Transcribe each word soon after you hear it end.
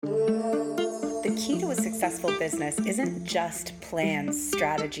The key to a successful business isn't just plans,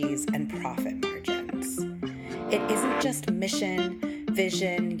 strategies, and profit margins. It isn't just mission,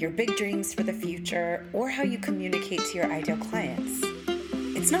 vision, your big dreams for the future, or how you communicate to your ideal clients.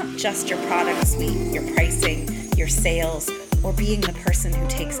 It's not just your product suite, your pricing, your sales, or being the person who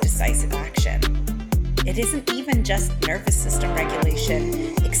takes decisive action. It isn't even just nervous system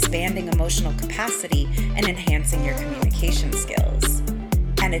regulation, expanding emotional capacity, and enhancing your communication skills.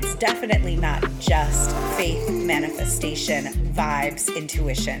 And it's definitely not just faith, manifestation, vibes,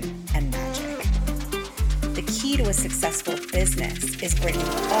 intuition, and magic. The key to a successful business is bringing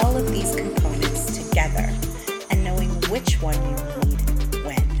all of these components together and knowing which one you need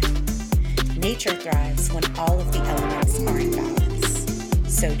when. Nature thrives when all of the elements are in balance.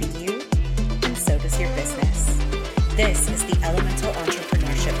 So do you, and so does your business. This is the Elemental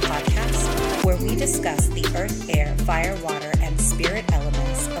Entrepreneurship Podcast, where we discuss the earth, air, fire, water, and spirit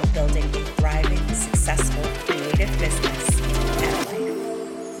elements of building a thriving, successful, creative business and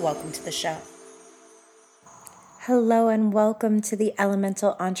life. Welcome to the show. Hello and welcome to the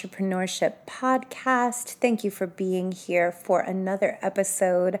Elemental Entrepreneurship Podcast. Thank you for being here for another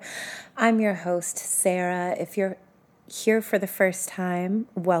episode. I'm your host, Sarah. If you're here for the first time,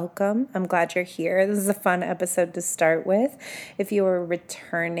 welcome. I'm glad you're here. This is a fun episode to start with. If you are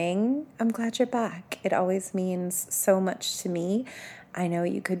returning, I'm glad you're back. It always means so much to me. I know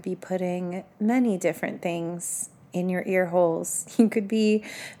you could be putting many different things in your ear holes. You could be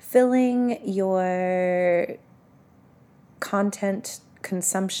filling your content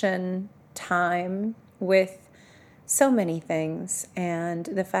consumption time with so many things, and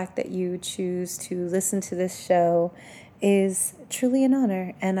the fact that you choose to listen to this show is truly an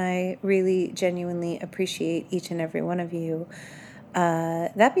honor, and I really genuinely appreciate each and every one of you.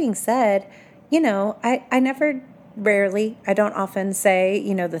 That being said, I don't often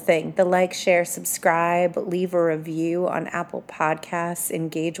say, the like, share, subscribe, leave a review on Apple Podcasts,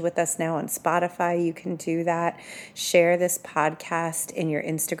 engage with us now on Spotify. You can do that. Share this podcast in your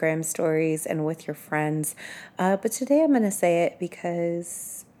Instagram stories and with your friends. But today I'm going to say it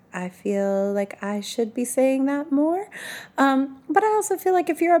because I feel like I should be saying that more. But I also feel like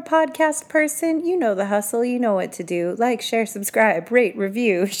if you're a podcast person, you know the hustle, you know what to do. Like, share, subscribe, rate,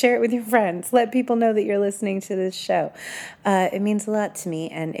 review, share it with your friends. Let people know that you're listening to this show. It means a lot to me.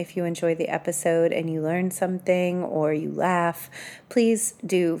 And if you enjoy the episode and you learn something or you laugh, please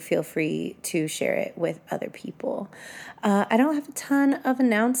do feel free to share it with other people. I don't have a ton of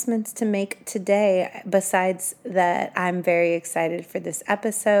announcements to make today, besides that I'm very excited for this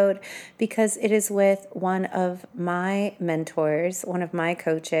episode because it is with one of my mentors, one of my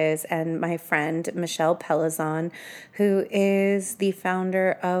coaches, and my friend, Michelle Pellizzon, who is the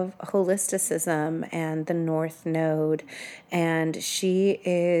founder of Holisticism and the North Node. And she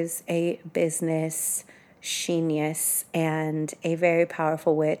is a business genius and a very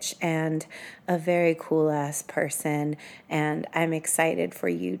powerful witch and a very cool ass person, and I'm excited for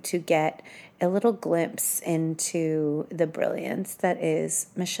you to get a little glimpse into the brilliance that is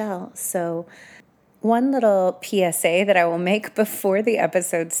Michelle. So one little PSA that I will make before the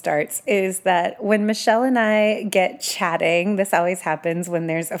episode starts is that when Michelle and I get chatting, this always happens when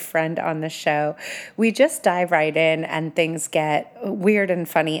there's a friend on the show, we just dive right in and things get weird and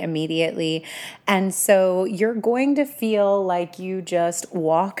funny immediately. And so you're going to feel like you just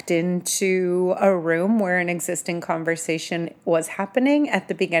walked into a room where an existing conversation was happening at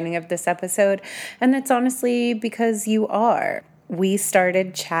the beginning of this episode. And that's honestly because you are. We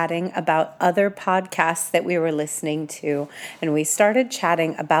started chatting about other podcasts that we were listening to, and we started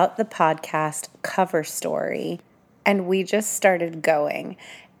chatting about the podcast Cover Story, and we just started going.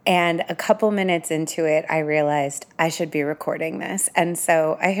 And a couple minutes into it, I realized I should be recording this, and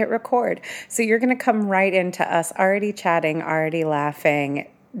so I hit record. So you're going to come right into us already chatting, already laughing.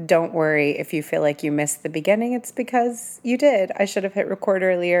 Don't worry if you feel like you missed the beginning. It's because you did. I should have hit record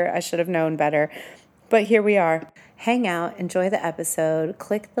earlier. I should have known better. But here we are. Hang out, enjoy the episode,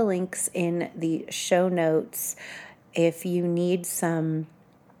 click the links in the show notes. If you need some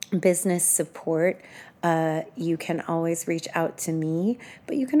business support, you can always reach out to me,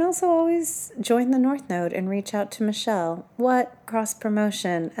 but you can also always join the North Node and reach out to Michelle. What? Cross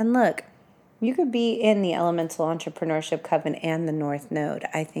promotion. And look, you could be in the Elemental Entrepreneurship Coven and the North Node.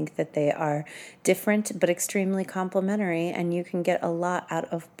 I think that they are different but extremely complementary, and you can get a lot out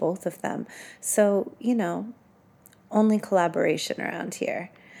of both of them. So, only collaboration around here.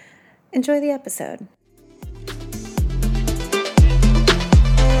 Enjoy the episode.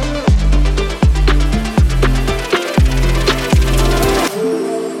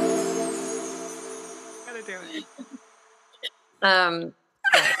 Gotta do it.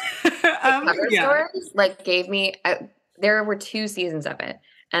 Cover stories like gave me, there were 2 seasons of it.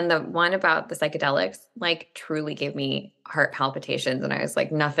 And the one about the psychedelics, like truly gave me heart palpitations. And I was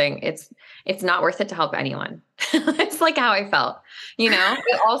like, nothing, it's not worth it to help anyone. It's like how I felt,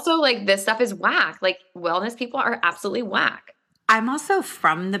 but also like this stuff is whack. Like wellness people are absolutely whack. I'm also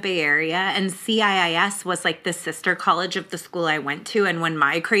from the Bay Area, and CIIS was like the sister college of the school I went to. And when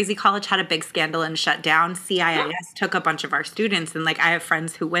my crazy college had a big scandal and shut down, CIIS took a bunch of our students. And like, I have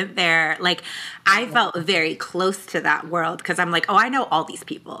friends who went there. Like, I felt very close to that world because I'm like, oh, I know all these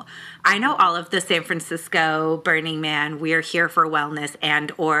people. I know all of the San Francisco Burning Man, we're here for wellness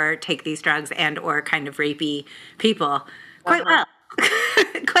and or take these drugs and or kind of rapey people quite well.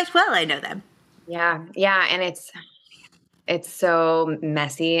 Quite well, I know them. Yeah. Yeah. And it's so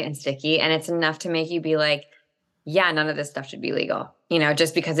messy and sticky, and it's enough to make you be like, yeah, none of this stuff should be legal,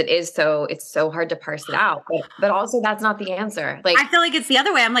 just because it's so hard to parse it out. But also that's not the answer. Like, I feel like it's the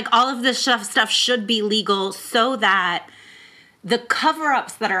other way. I'm like, all of this stuff should be legal so that the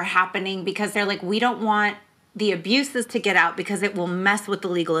cover-ups that are happening, because they're like, we don't want the abuses to get out because it will mess with the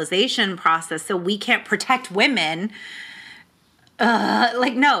legalization process. So we can't protect women.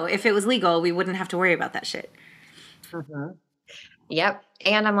 Like, no, if it was legal, we wouldn't have to worry about that shit. Mm-hmm. Yep.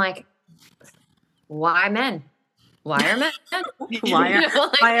 And I'm like, why men? Why are men? Why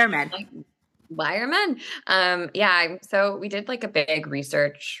are men? Like, why are men? Yeah. So we did like a big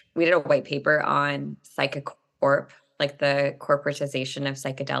research. We did a white paper on Psychocorp, like the corporatization of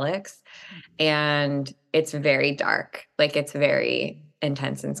psychedelics. And it's very dark. Like it's very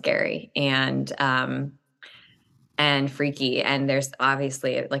intense and scary and freaky. And there's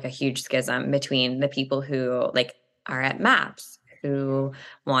obviously like a huge schism between the people who like are at MAPS, who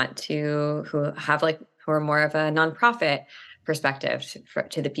are more of a nonprofit perspective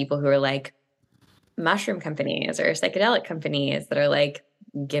to the people who are like mushroom companies or psychedelic companies that are like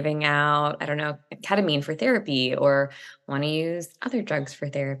giving out, I don't know, ketamine for therapy or want to use other drugs for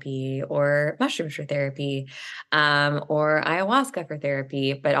therapy or mushrooms for therapy, or ayahuasca for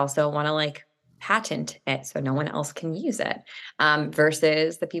therapy, but also want to like patent it so no one else can use it,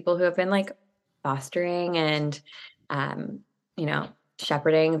 versus the people who have been like fostering and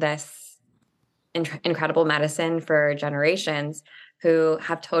shepherding this incredible medicine for generations, who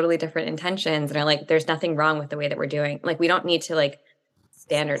have totally different intentions and are like, there's nothing wrong with the way that we're doing. Like, we don't need to like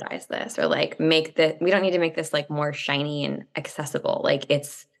standardize this or like we don't need to make this like more shiny and accessible. Like,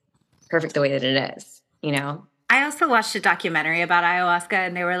 it's perfect the way that it is, I also watched a documentary about ayahuasca,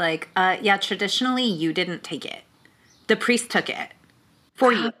 and they were like, yeah, traditionally you didn't take it. The priest took it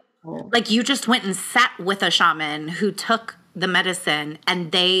for you. Like, you just went and sat with a shaman who took the medicine,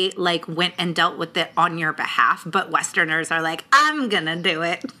 and they like went and dealt with it on your behalf. But Westerners are like, I'm gonna do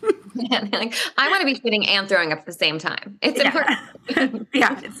it. Yeah, like, I want to be shitting and throwing up at the same time. It's important.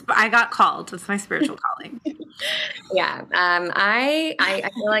 Yeah, I got called. It's my spiritual calling. Yeah. I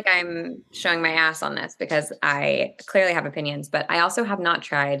feel like I'm showing my ass on this because I clearly have opinions, but I also have not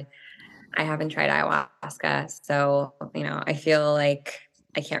tried. I haven't tried ayahuasca. So, I feel like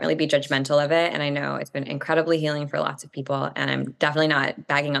I can't really be judgmental of it. And I know it's been incredibly healing for lots of people. And I'm definitely not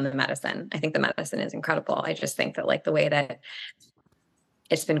bagging on the medicine. I think the medicine is incredible. I just think that like the way that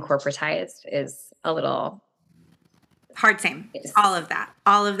it's been corporatized is a little hard. Same. All of that.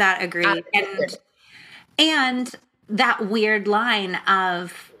 Agreed. And that weird line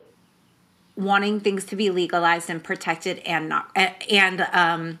of wanting things to be legalized and protected and not,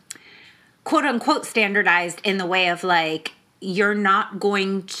 and quote unquote standardized in the way of like, you're not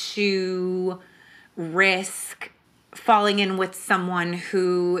going to risk falling in with someone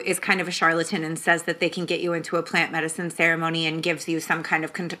who is kind of a charlatan and says that they can get you into a plant medicine ceremony and gives you some kind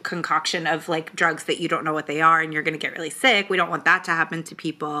of concoction of like drugs that you don't know what they are and you're going to get really sick. We don't want that to happen to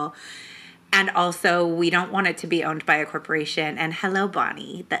people. And also, we don't want it to be owned by a corporation. And hello,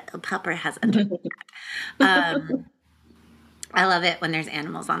 Bonnie, the pupper has understood that. I love it when there's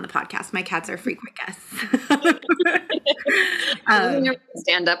animals on the podcast. My cats are frequent guests.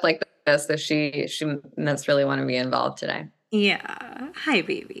 Stand up like this, so she must really want to be involved today. Yeah. Hi,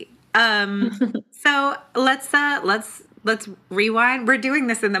 baby. So let's rewind. We're doing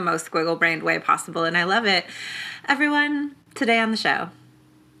this in the most squiggle-brained way possible, and I love it. Everyone, today on the show,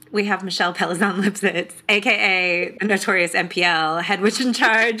 we have Michelle Pellizzon Lipsitz, a.k.a. the notorious NPL, head witch in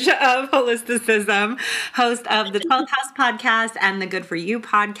charge of holisticism, host of the 12th House podcast and the Good For You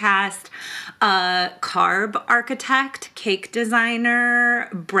podcast, carb architect, cake designer,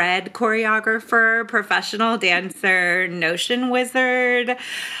 bread choreographer, professional dancer, notion wizard,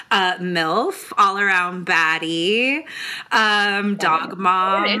 MILF, all-around baddie, dog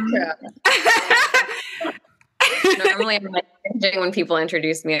mom. Normally I'm like cringing when people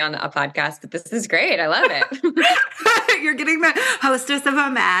introduce me on a podcast, but this is great. I love it. You're getting the hostess of a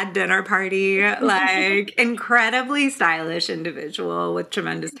mad dinner party, like incredibly stylish individual with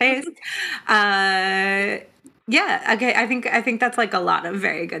tremendous taste. Yeah, okay. I think that's like a lot of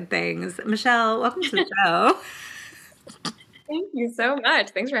very good things. Michelle, welcome to the show. Thank you so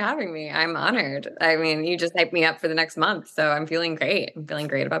much. Thanks for having me. I'm honored. I mean, you just hyped me up for the next month, so I'm feeling great. I'm feeling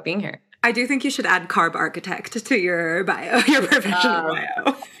great about being here. I do think you should add carb architect to your bio, your professional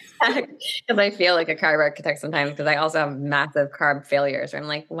bio. Because I feel like a carb architect sometimes, because I also have massive carb failures where I'm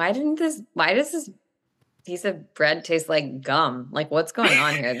like, why does this piece of bread taste like gum? Like, what's going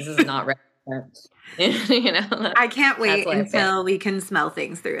on here? This is not right. You know, I can't wait until we can smell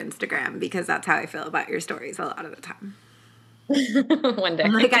things through Instagram, because that's how I feel about your stories a lot of the time. One day.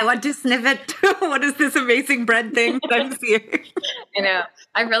 I'm like, I want to sniff it. What is this amazing bread thing that I'm seeing? I know.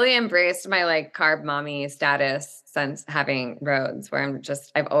 I've really embraced my like carb mommy status since having Rhodes, where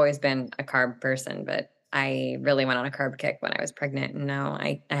I've always been a carb person, but I really went on a carb kick when I was pregnant. And now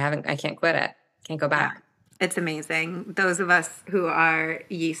I can't quit it. Can't go back. Yeah. It's amazing. Those of us who are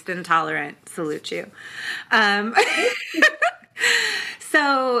yeast intolerant salute you.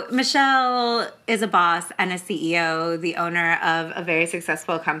 So Michelle is a boss and a CEO, the owner of a very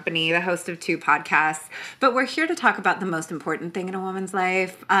successful company, the host of 2 podcasts. But we're here to talk about the most important thing in a woman's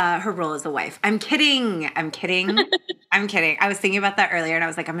life, her role as a wife. I'm kidding. I'm kidding. I was thinking about that earlier, and I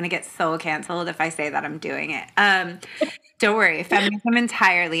was like, I'm going to get so canceled if I say that I'm doing it. Don't worry. Feminism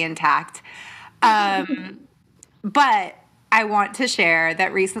entirely intact. But I want to share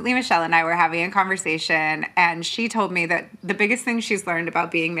that recently Michelle and I were having a conversation, and she told me that the biggest thing she's learned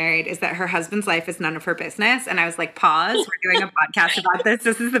about being married is that her husband's life is none of her business. And I was like, pause, we're doing a podcast about this.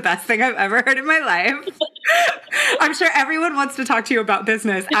 This is the best thing I've ever heard in my life. I'm sure everyone wants to talk to you about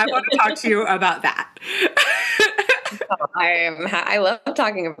business. I want to talk to you about that. I love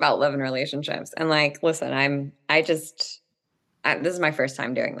talking about love and relationships. And like, listen, this is my first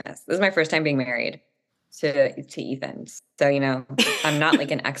time doing this. This is my first time being married to Ethan. So, you know, I'm not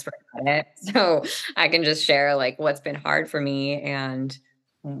like an expert at it. So I can just share like what's been hard for me and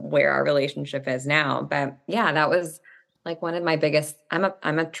where our relationship is now. But yeah, that was like one of my biggest, I'm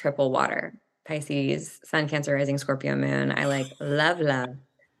a triple water, Pisces, Sun, Cancer, Rising, Scorpio, Moon. I like love.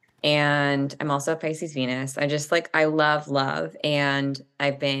 And I'm also a Pisces Venus. I love love. And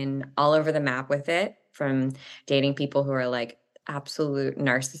I've been all over the map with it, from dating people who are like absolute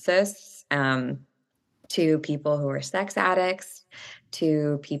narcissists, to people who are sex addicts,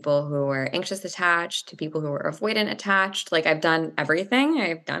 to people who are anxious attached, to people who are avoidant attached. Like I've done everything.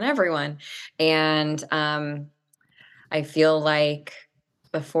 I've done everyone. And I feel like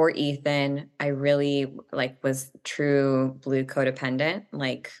before Ethan, I really like was true blue codependent,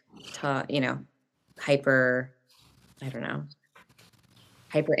 like, hyper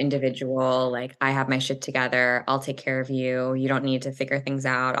individual. Like I have my shit together. I'll take care of you. You don't need to figure things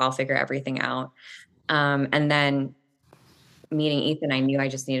out. I'll figure everything out. And then meeting Ethan, I knew I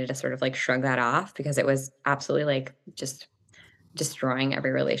just needed to sort of like shrug that off, because it was absolutely like just destroying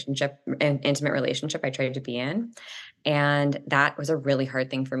every relationship and intimate relationship I tried to be in. And that was a really hard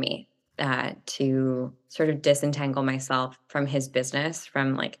thing for me, to sort of disentangle myself from his business,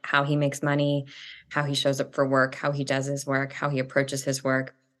 from like how he makes money, how he shows up for work, how he does his work, how he approaches his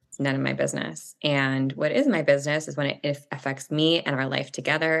work. It's none of my business. And what is my business is when it affects me and our life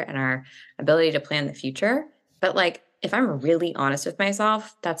together and our ability to plan the future. But like, if I'm really honest with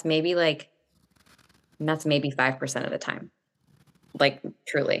myself, that's maybe 5% of the time, like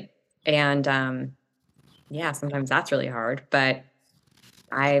truly. And yeah, sometimes that's really hard, but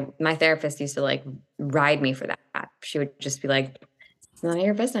my therapist used to like ride me for that. She would just be like, it's none of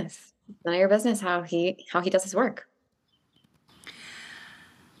your business. It's none of your business how he does his work.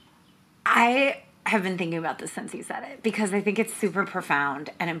 I have been thinking about this since you said it, because I think it's super profound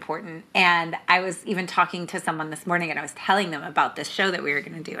and important. And I was even talking to someone this morning, and I was telling them about this show that we were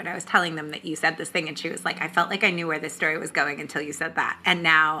going to do. And I was telling them that you said this thing, and she was like, I felt like I knew where this story was going until you said that. And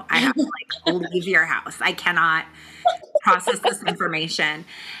now I have to like leave your house. I cannot process this information.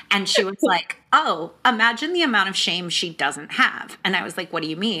 And she was like, oh, imagine the amount of shame she doesn't have. And I was like, what do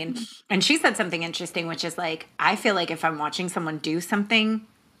you mean? And she said something interesting, which is like, I feel like if I'm watching someone do something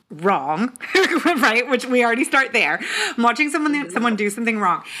wrong, right? Which we already start there. I'm watching someone do something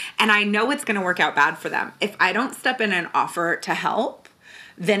wrong, and I know it's going to work out bad for them. If I don't step in and offer to help,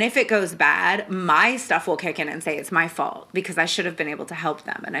 then if it goes bad, my stuff will kick in and say it's my fault, because I should have been able to help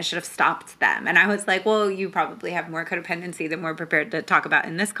them and I should have stopped them. And I was like, well, you probably have more codependency than we're prepared to talk about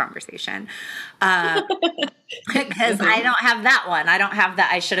in this conversation. Because I don't have that one. I don't have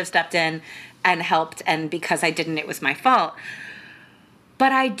that I should have stepped in and helped, and because I didn't, it was my fault.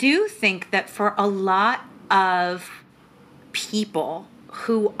 But I do think that for a lot of people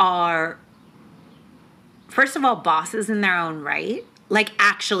who are, first of all, bosses in their own right, like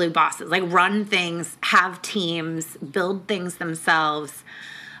actually bosses, like run things, have teams, build things themselves.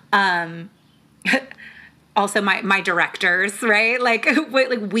 Also my directors, right? Like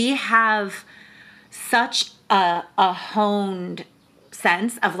we have such a honed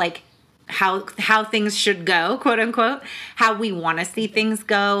sense of like how things should go, quote unquote, how we want to see things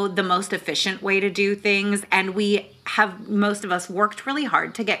go, the most efficient way to do things. And we have, most of us, worked really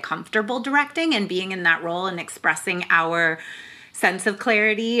hard to get comfortable directing and being in that role and expressing our sense of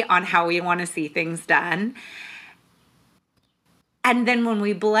clarity on how we want to see things done. And then when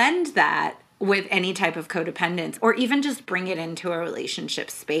we blend that with any type of codependence, or even just bring it into a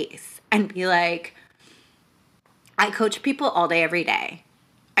relationship space and be like, I coach people all day, every day.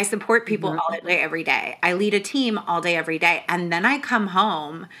 I support people all day, every day. I lead a team all day, every day. And then I come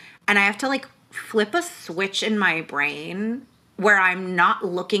home and I have to like flip a switch in my brain where I'm not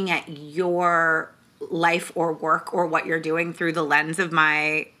looking at your life or work or what you're doing through the lens of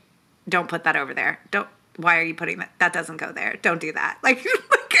my, don't put that over there. Why are you putting that? That doesn't go there. Don't do that. Like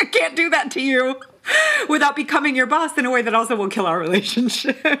I can't do that to you without becoming your boss in a way that also will kill our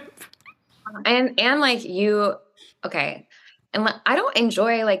relationship. And like you, okay. And I don't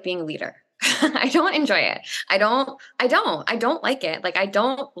enjoy like being a leader. I don't enjoy it. I don't like it. Like, I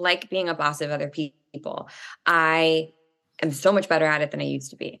don't like being a boss of other people. I am so much better at it than I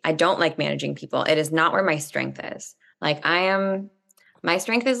used to be. I don't like managing people. It is not where my strength is. Like my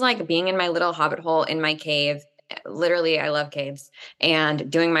strength is like being in my little hobbit hole in my cave. Literally, I love caves, and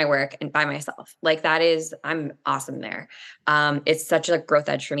doing my work and by myself. Like I'm awesome there. It's such a growth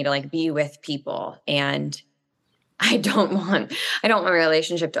edge for me to like be with people, and I don't want my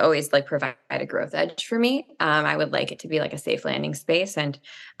relationship to always like provide a growth edge for me. I would like it to be like a safe landing space, and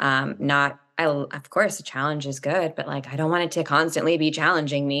of course a challenge is good, but like, I don't want it to constantly be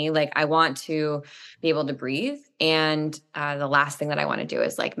challenging me. Like, I want to be able to breathe. And the last thing that I want to do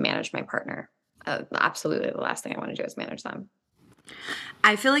is like manage my partner. Absolutely. The last thing I want to do is manage them.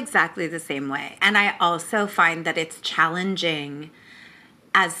 I feel exactly the same way. And I also find that it's challenging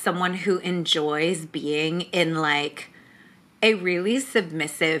as someone who enjoys being in like a really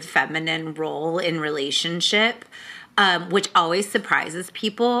submissive feminine role in relationship, which always surprises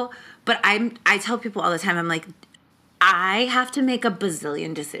people. But I tell people all the time, I'm like, I have to make a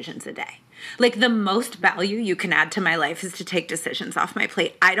bazillion decisions a day. Like, the most value you can add to my life is to take decisions off my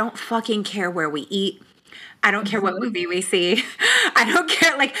plate. I don't fucking care where we eat. I don't care what movie we see. I don't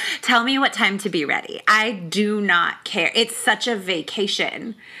care. Like, tell me what time to be ready. I do not care. It's such a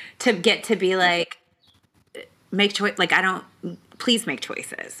vacation to get to be like, make choice. Like, please make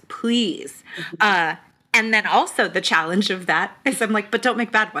choices. Please. And then also the challenge of that is I'm like, but don't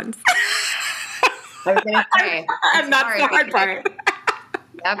make bad ones. I was gonna say, and that's the hard part.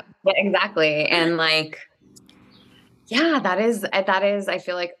 Yep. Yeah, exactly. And like, yeah, that is, I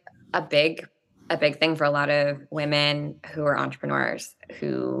feel like a big thing for a lot of women who are entrepreneurs,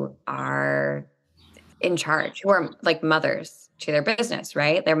 who are in charge, who are like mothers to their business,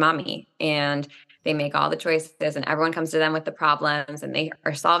 right? They're mommy, and they make all the choices, and everyone comes to them with the problems, and they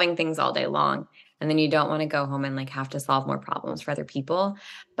are solving things all day long. And then you don't want to go home and like have to solve more problems for other people.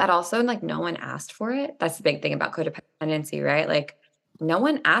 But also, like, no one asked for it. That's the big thing about codependency, right? Like, no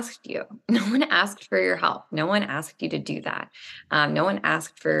one asked you. No one asked for your help. No one asked you to do that. No one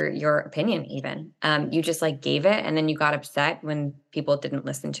asked for your opinion even. You just like gave it, and then you got upset when people didn't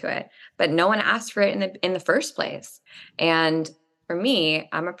listen to it. But no one asked for it in the first place. And for me,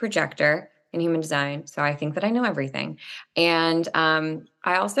 I'm a projector in human design, so I think that I know everything. And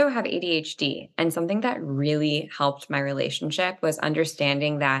I also have ADHD. And something that really helped my relationship was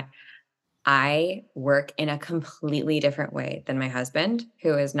understanding that I work in a completely different way than my husband,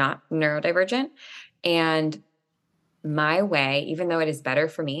 who is not neurodivergent. And my way, even though it is better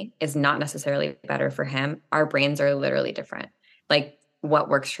for me, is not necessarily better for him. Our brains are literally different. Like, what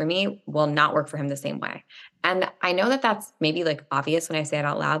works for me will not work for him the same way. And I know that that's maybe like obvious when I say it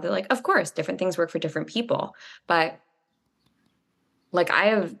out loud. They're like, of course, different things work for different people. But like, I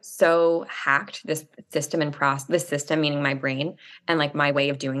have so hacked this system and this system, meaning my brain, and like my way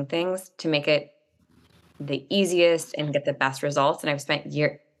of doing things to make it the easiest and get the best results. And I've spent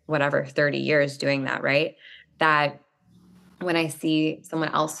 30 years doing that, right? That when I see someone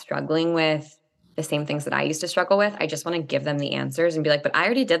else struggling with the same things that I used to struggle with, I just want to give them the answers and be like, but I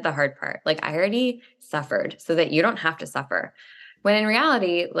already did the hard part. Like, I already suffered so that you don't have to suffer. When in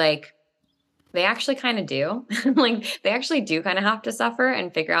reality, like, they actually kind of do. Like they actually do kind of have to suffer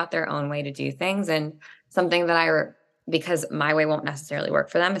and figure out their own way to do things. And something that because my way won't necessarily work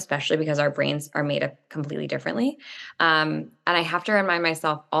for them, especially because our brains are made up completely differently. And I have to remind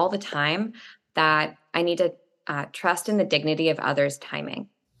myself all the time that I need to trust in the dignity of others' timing.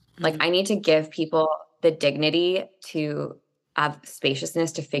 Like I need to give people the dignity to have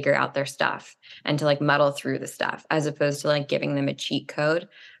spaciousness to figure out their stuff and to like muddle through the stuff, as opposed to like giving them a cheat code,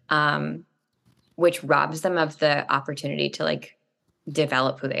 which robs them of the opportunity to like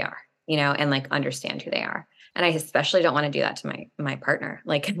develop who they are, and like understand who they are. And I especially don't want to do that to my partner.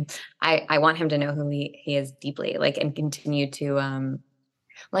 Like I want him to know who he is deeply, like, and continue to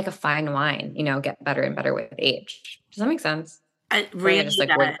like a fine wine, get better and better with age. Does that make sense? It really just like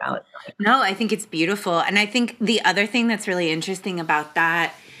does. No, I think it's beautiful. And I think the other thing that's really interesting about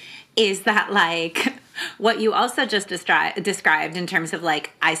that is that like what you also just described in terms of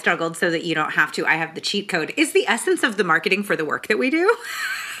like, I struggled so that you don't have to, I have the cheat code, is the essence of the marketing for the work that we do.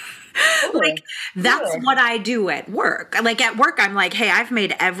 Like that's what I do at work. Like at work, I'm like, hey, I've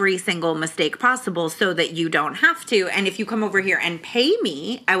made every single mistake possible so that you don't have to. And if you come over here and pay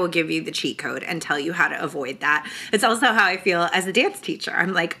me, I will give you the cheat code and tell you how to avoid that. It's also how I feel as a dance teacher.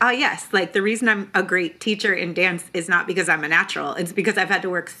 I'm like, oh yes, like the reason I'm a great teacher in dance is not because I'm a natural. It's because I've had to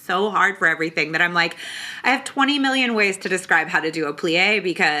work so hard for everything that I'm like, I have 20 million ways to describe how to do a plie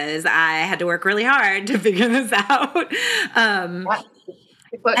because I had to work really hard to figure this out.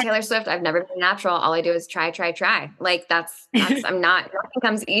 Quote Taylor Swift, I've never been natural. All I do is try. Like that's I'm not, nothing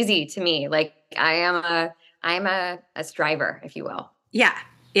comes easy to me. Like I am a striver, if you will. Yeah.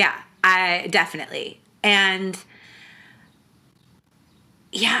 I definitely. And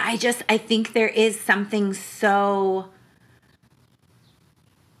yeah, I think there is something so,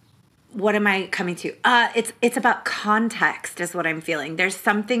 what am I coming to? It's about context is what I'm feeling. There's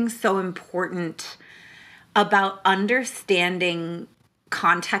something so important about understanding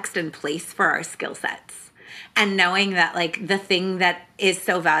context and place for our skill sets and knowing that like the thing that is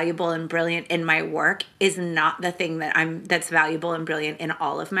so valuable and brilliant in my work is not the thing that's valuable and brilliant in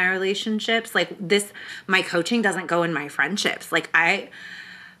all of my relationships. Like my coaching doesn't go in my friendships. Like I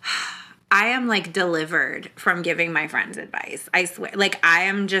am like delivered from giving my friends advice. I swear. Like I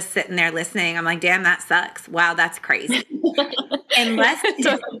am just sitting there listening. I'm like, damn, that sucks. Wow, that's crazy.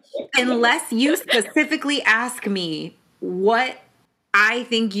 Unless you specifically ask me what I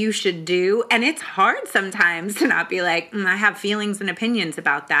think you should do. And it's hard sometimes to not be like, I have feelings and opinions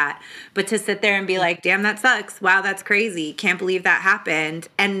about that. But to sit there and be like, damn, that sucks. Wow, that's crazy. Can't believe that happened.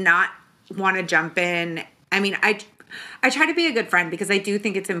 And not want to jump in. I mean, I try to be a good friend because I do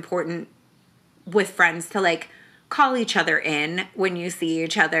think it's important with friends to like call each other in when you see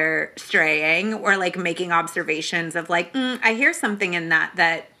each other straying or like making observations of like, I hear something in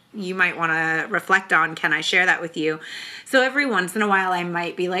that you might want to reflect on. Can I share that with you? So every once in a while I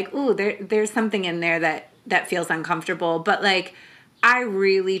might be like, ooh, there's something in there that feels uncomfortable. But like, I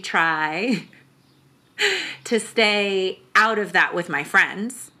really try to stay out of that with my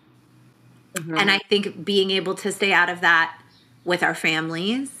friends. Mm-hmm. And I think being able to stay out of that with our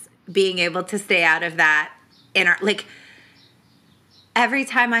families, being able to stay out of that in our, like, every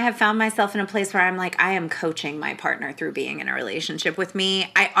time I have found myself in a place where I'm like, I am coaching my partner through being in a relationship with me,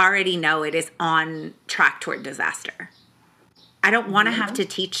 I already know it is on track toward disaster. I don't want to have to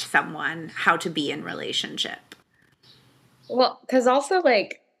teach someone how to be in relationship. Well, because also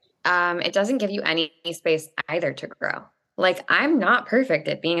like, it doesn't give you any space either to grow. Like I'm not perfect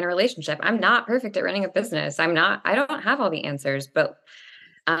at being in a relationship. I'm not perfect at running a business. I don't have all the answers, but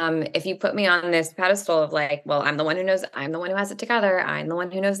if you put me on this pedestal of like, well, I'm the one who knows, I'm the one who has it together, I'm the one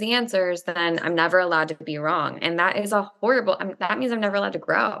who knows the answers, then I'm never allowed to be wrong. And that is a horrible, that means I'm never allowed to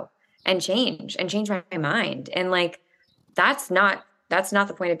grow and change my mind. And like, that's not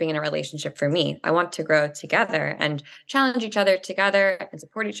the point of being in a relationship for me. I want to grow together and challenge each other together and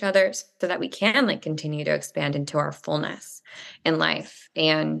support each other so that we can like continue to expand into our fullness in life.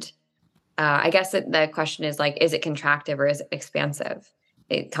 And I guess the question is like, is it contractive or is it expansive?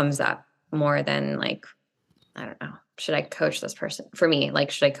 It comes up more than like, I don't know, should I coach this person? For me, like,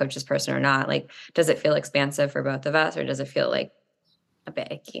 should I coach this person or not? Like, does it feel expansive for both of us or does it feel like a bit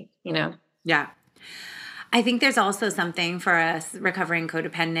icky, Yeah. I think there's also something for us recovering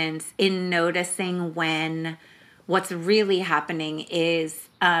codependence in noticing when what's really happening is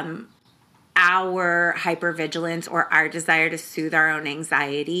our hypervigilance or our desire to soothe our own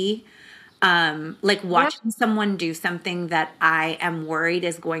anxiety Like watching someone do something that I am worried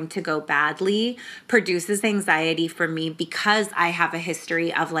is going to go badly produces anxiety for me because I have a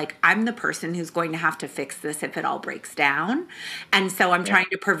history of like, I'm the person who's going to have to fix this if it all breaks down. And so I'm trying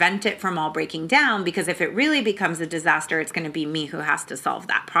to prevent it from all breaking down, because if it really becomes a disaster, it's going to be me who has to solve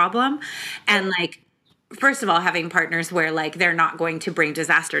that problem. And like, first of all, having partners where like they're not going to bring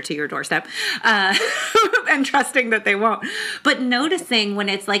disaster to your doorstep, and trusting that they won't. But noticing when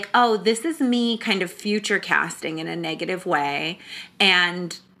it's like, oh, this is me kind of future casting in a negative way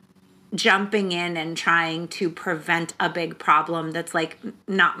and jumping in and trying to prevent a big problem that's like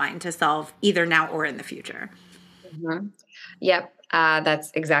not mine to solve either now or in the future. Mm-hmm. Yep.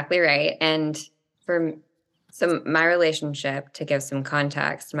 That's exactly right. And so my relationship, to give some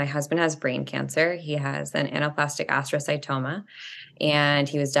context, my husband has brain cancer. He has an anaplastic astrocytoma, and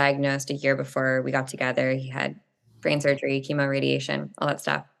he was diagnosed a year before we got together. He had brain surgery, chemo, radiation, all that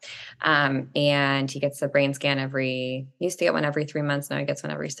stuff. And he gets a brain scan he used to get one every 3 months. Now he gets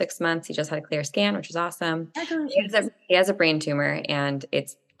one every 6 months. He just had a clear scan, which is awesome. He has a brain tumor, and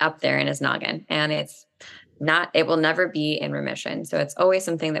it's up there in his noggin, and it will never be in remission. So it's always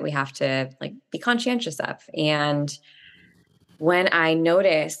something that we have to like be conscientious of. And when I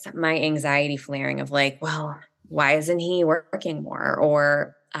notice my anxiety flaring of like, well, why isn't he working more?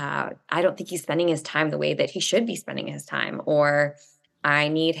 Or I don't think he's spending his time the way that he should be spending his time. Or I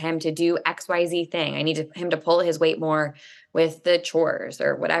need him to do XYZ thing. I need him to pull his weight more with the chores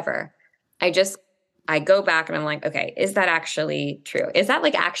or whatever. I go back and I'm like, okay, is that actually true? Is that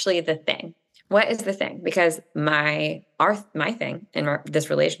like actually the thing? What is the thing? Because my thing in this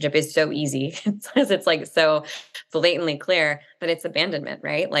relationship is so easy. It's like so blatantly clear that it's abandonment,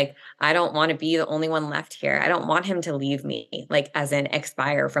 right? Like, I don't want to be the only one left here. I don't want him to leave me, like as in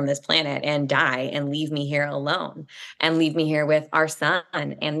expire from this planet and die and leave me here alone and leave me here with our son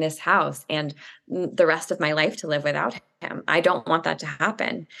and this house and the rest of my life to live without him. I don't want that to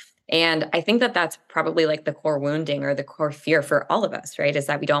happen. And I think that that's probably like the core wounding or the core fear for all of us, right? Is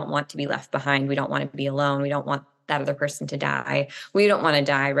that we don't want to be left behind. We don't want to be alone. We don't want that other person to die. We don't want to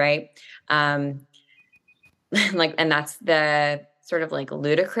die, right? And that's the sort of like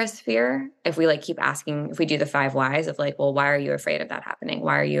ludicrous fear. If we like keep asking, if we do the 5 whys of like, well, why are you afraid of that happening?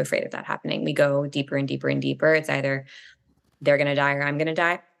 Why are you afraid of that happening? We go deeper and deeper and deeper. It's either they're going to die or I'm going to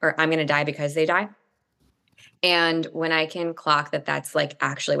die, or I'm going to die because they die. And when I can clock that that's like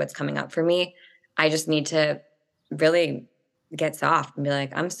actually what's coming up for me, I just need to really get soft and be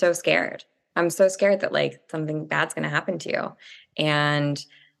like, I'm so scared. I'm so scared that like something bad's going to happen to you. And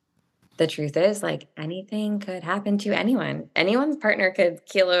the truth is like anything could happen to anyone. Anyone's partner could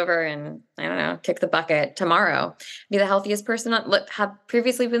keel over and I don't know, kick the bucket tomorrow, be the healthiest person have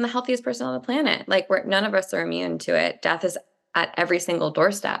previously been the healthiest person on the planet. Like none of us are immune to it. Death is at every single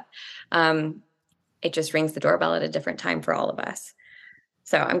doorstep. It just rings the doorbell at a different time for all of us.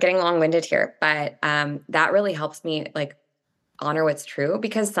 So I'm getting long-winded here, but that really helps me like honor what's true,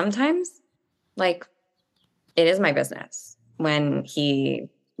 because sometimes like it is my business when he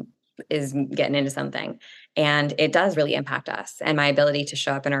is getting into something, and it does really impact us and my ability to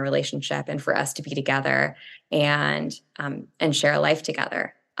show up in our relationship and for us to be together and share a life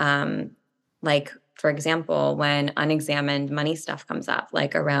together. Like for example, when unexamined money stuff comes up,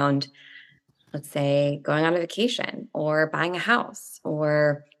 like around, let's say, going on a vacation or buying a house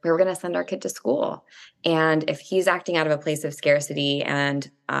or where we're going to send our kid to school. And if he's acting out of a place of scarcity and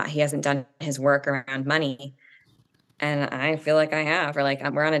he hasn't done his work around money, and I feel like I have, or like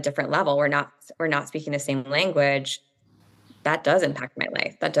we're on a different level, we're not speaking the same language, that does impact my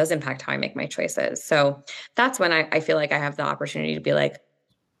life. That does impact how I make my choices. So that's when I feel like I have the opportunity to be like,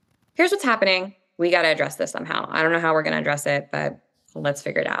 here's what's happening. We got to address this somehow. I don't know how we're going to address it, but let's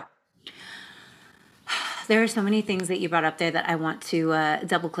figure it out. There are so many things that you brought up there that I want to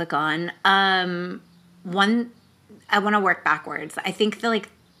double click on. One, I want to work backwards. I think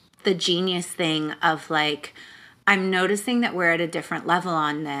the genius thing of like, I'm noticing that we're at a different level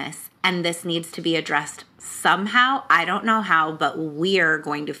on this, and this needs to be addressed somehow. I don't know how, but we're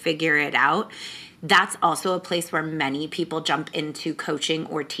going to figure it out. That's also a place where many people jump into coaching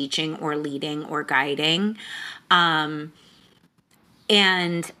or teaching or leading or guiding. And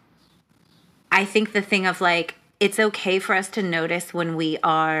I think the thing of like, it's okay for us to notice when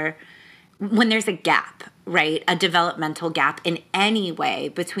there's a gap, right? A developmental gap in any way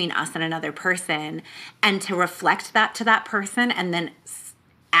between us and another person, and to reflect that to that person and then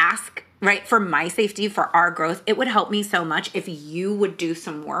ask, right? For my safety, for our growth, it would help me so much if you would do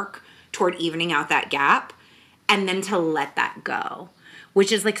some work toward evening out that gap and then to let that go.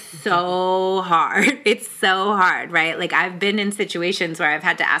 which is like so hard. It's so hard, right? Like I've been in situations where I've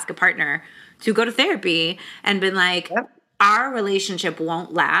had to ask a partner to go to therapy and been like, Yep. our relationship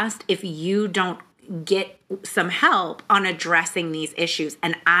won't last if you don't get some help on addressing these issues.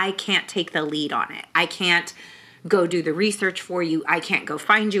 And I can't take the lead on it. I can't go do the research for you. I can't go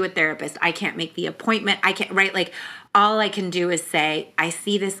find you a therapist. I can't make the appointment. I can't, right? Like all I can do is say, I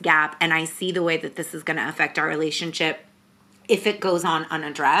see this gap and I see the way that this is going to affect our relationship if it goes on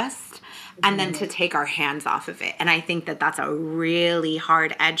unaddressed, and then to take our hands off of it. And I think that that's a really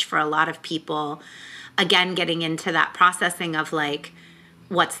hard edge for a lot of people. Again, getting into that processing of like,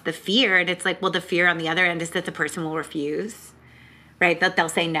 what's the fear? And it's like, well, the fear on the other end is that the person will refuse, right? That they'll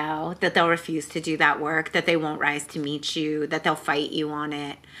say no, that they'll refuse to do that work, that they won't rise to meet you, that they'll fight you on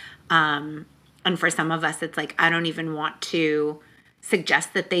it. And for some of us, it's like, I don't even want to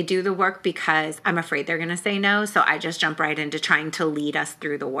suggest that they do the work because I'm afraid they're going to say no. So I just jump right into trying to lead us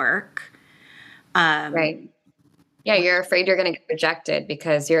through the work. Right. Yeah. You're afraid you're going to get rejected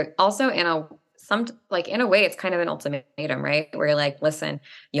because you're also in a way, it's kind of an ultimatum, right? Where you're like, listen,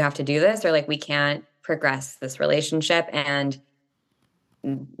 you have to do this, or like, we can't progress this relationship. And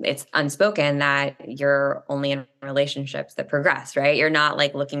it's unspoken that you're only in relationships that progress, right? You're not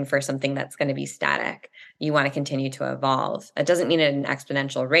like looking for something that's going to be static. You want to continue to evolve. It doesn't mean at an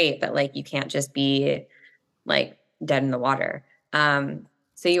exponential rate, but like, you can't just be like dead in the water.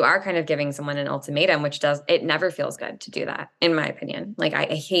 So you are kind of giving someone an ultimatum, it never feels good to do that, in my opinion. Like I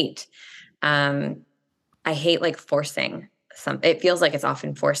hate like forcing it feels like it's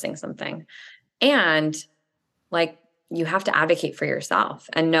often forcing something. And like, you have to advocate for yourself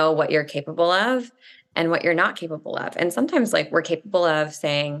and know what you're capable of and what you're not capable of. And sometimes like we're capable of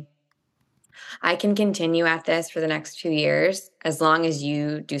saying, I can continue at this for the next 2 years as long as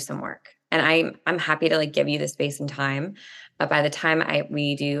you do some work. And I'm happy to like give you the space and time. But by the time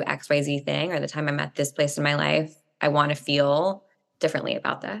we do XYZ thing, or the time I'm at this place in my life, I want to feel differently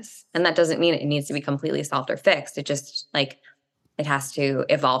about this. And that doesn't mean it needs to be completely solved or fixed. It just like, it has to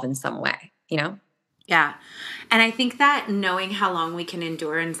evolve in some way, you know? Yeah. And I think that knowing how long we can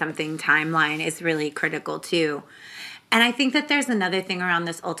endure in something timeline is really critical too. And I think that there's another thing around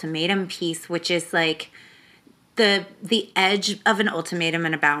this ultimatum piece, which is like the edge of an ultimatum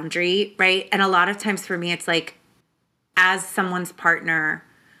and a boundary, right? And a lot of times for me, it's like, as someone's partner,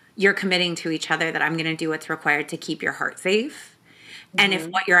 you're committing to each other that I'm going to do what's required to keep your heart safe. Mm-hmm. And if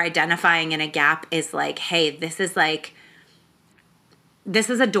what you're identifying in a gap is like, hey, this is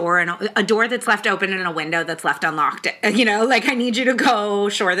a door, and a door that's left open and a window that's left unlocked. You know, like I need you to go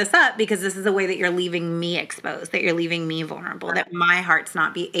shore this up because this is a way that you're leaving me exposed, that you're leaving me vulnerable, that my heart's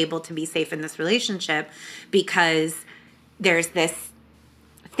not be able to be safe in this relationship because there's this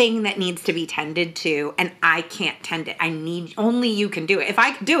thing that needs to be tended to and I can't tend it. Only you can do it. If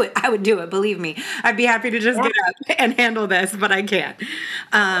I could do it, I would do it. Believe me, I'd be happy to just get up and handle this, but I can't.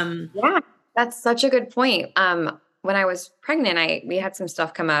 Yeah, that's such a good point. When I was pregnant, we had some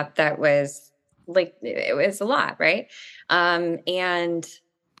stuff come up that was like, it was a lot. Right. And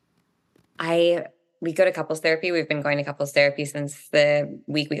we go to couples therapy. We've been going to couples therapy since the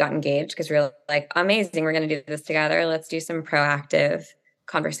week we got engaged because we were like, amazing. We're going to do this together. Let's do some proactive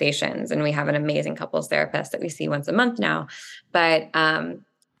conversations. And we have an amazing couples therapist that we see once a month now. But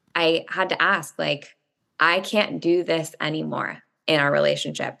I had to ask, like, I can't do this anymore in our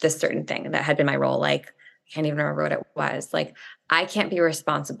relationship, this certain thing that had been my role. Like, I can't even remember what it was. Like, I can't be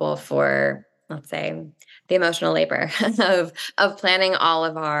responsible for, let's say, the emotional labor of planning all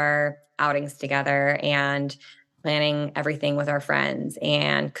of our outings together and planning everything with our friends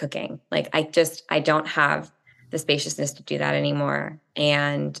and cooking. Like, I don't have the spaciousness to do that anymore.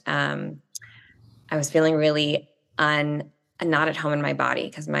 And I was feeling really not at home in my body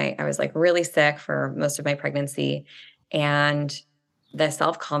because I was like really sick for most of my pregnancy. And the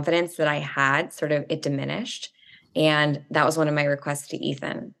self-confidence that I had it diminished. And that was one of my requests to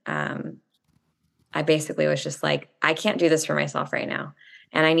Ethan. I basically was just like, I can't do this for myself right now.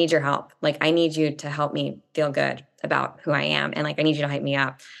 And I need your help. Like, I need you to help me feel good about who I am. And like, I need you to hype me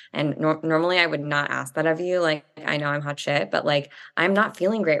up. And normally I would not ask that of you. Like, I know I'm hot shit, but like, I'm not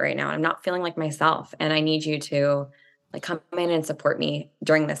feeling great right now. I'm not feeling like myself. And I need you to like come in and support me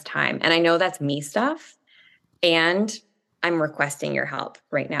during this time. And I know that's me stuff. And I'm requesting your help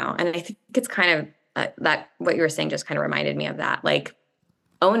right now. And I think it's kind of that what you were saying just kind of reminded me of that, like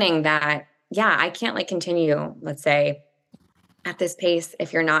owning that, yeah, I can't like continue, let's say, at this pace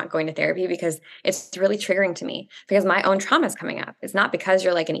if you're not going to therapy because it's really triggering to me because my own trauma is coming up. It's not because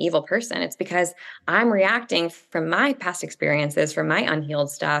you're like an evil person. It's because I'm reacting from my past experiences, from my unhealed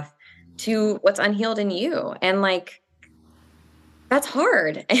stuff to what's unhealed in you. And like, that's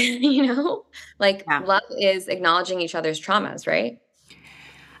hard. Like Yeah. love is acknowledging each other's traumas, right?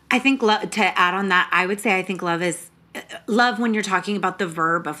 I think to add on that, I would say I think love is love when you're talking about the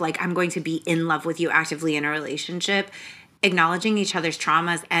verb of like, I'm going to be in love with you actively in a relationship, acknowledging each other's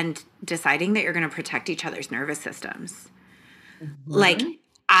traumas and deciding that you're going to protect each other's nervous systems. Like,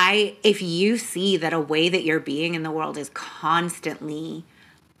 if you see that a way that you're being in the world is constantly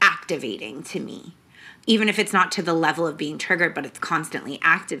activating to me, even if it's not to the level of being triggered, but it's constantly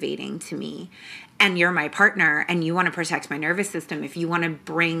activating to me, and you're my partner and you want to protect my nervous system, if you want to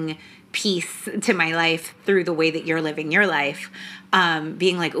bring peace to my life through the way that you're living your life,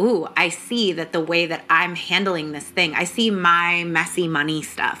 being like, ooh, I see that the way that I'm handling this thing, I see my messy money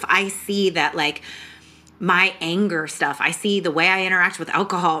stuff, I see that like my anger stuff, I see the way I interact with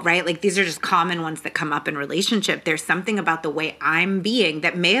alcohol, right? Like these are just common ones that come up in relationship. There's something about the way I'm being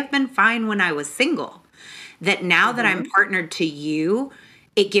that may have been fine when I was single, that now that I'm partnered to you,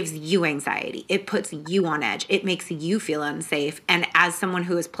 it gives you anxiety. It puts you on edge. It makes you feel unsafe. And as someone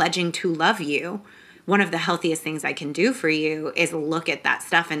who is pledging to love you, one of the healthiest things I can do for you is look at that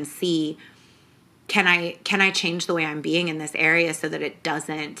stuff and see, can I change the way I'm being in this area so that it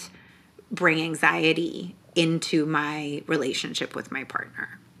doesn't bring anxiety into my relationship with my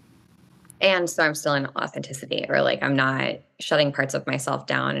partner? And so I'm still in authenticity, or like I'm not shutting parts of myself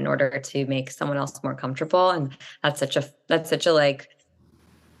down in order to make someone else more comfortable. And that's such a like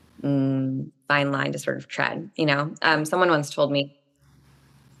fine line to sort of tread. Someone once told me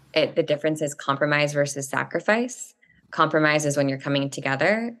the difference is compromise versus sacrifice. Compromise is when you're coming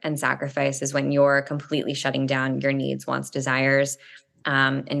together, and sacrifice is when you're completely shutting down your needs, wants, desires,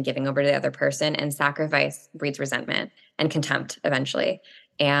 and giving over to the other person. And sacrifice breeds resentment and contempt eventually.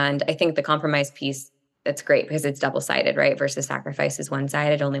 And I think the compromise piece, it's great because it's double-sided, right? Versus sacrifice is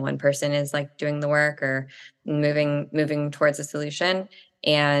one-sided. Only one person is like doing the work or moving towards a solution.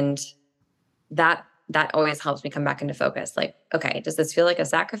 And that always helps me come back into focus. Like, okay, does this feel like a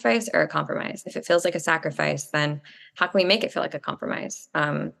sacrifice or a compromise? If it feels like a sacrifice, then how can we make it feel like a compromise?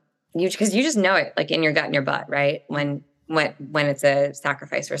 Because you just know it, like in your gut and your butt, right? When it's a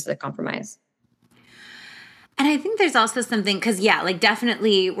sacrifice versus a compromise. And I think there's also something, because like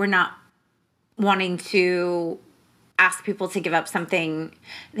definitely we're not wanting to ask people to give up something.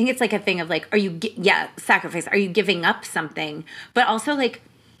 I think it's like a thing of like, sacrifice. Are you giving up something? But also like,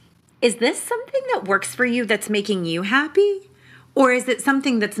 is this something that works for you that's making you happy? Or is it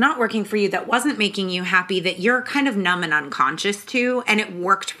something that's not working for you that wasn't making you happy that you're kind of numb and unconscious to, and it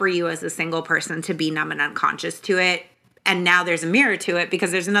worked for you as a single person to be numb and unconscious to it? And now there's a mirror to it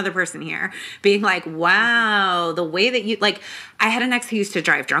because there's another person here being like, wow, the way that you, like, I had an ex who used to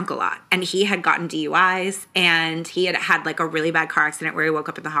drive drunk a lot, and he had gotten DUIs, and he had like a really bad car accident where he woke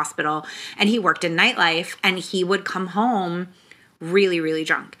up in the hospital, and he worked in nightlife, and he would come home really, really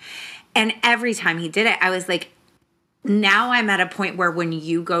drunk. And every time he did it, I was like, now I'm at a point where when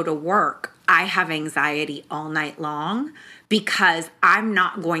you go to work, I have anxiety all night long because I'm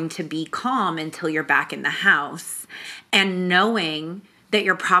not going to be calm until you're back in the house. And knowing that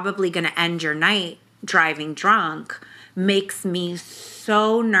you're probably going to end your night driving drunk makes me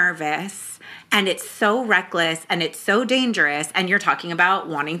so nervous, and it's so reckless and it's so dangerous. And you're talking about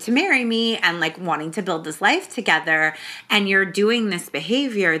wanting to marry me and like wanting to build this life together, and you're doing this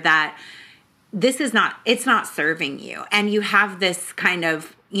behavior that it's not serving you. And you have this kind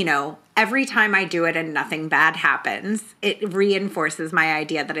of, every time I do it and nothing bad happens, it reinforces my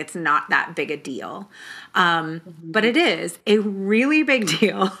idea that it's not that big a deal. But it is a really big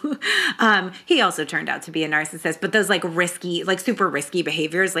deal. He also turned out to be a narcissist, but those like risky, like super risky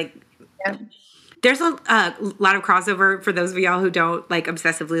behaviors, like there's a lot of crossover for those of y'all who don't like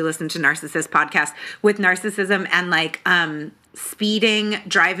obsessively listen to narcissist podcasts with narcissism and like, speeding,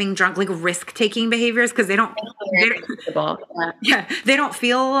 driving drunk, like risk-taking behaviors, because they don't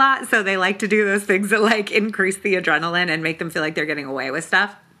feel a lot, so they like to do those things that like increase the adrenaline and make them feel like they're getting away with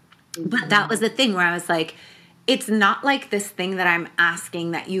stuff. But that was the thing where I was like, it's not like this thing that I'm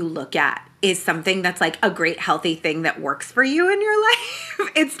asking that you look at is something that's like a great healthy thing that works for you in your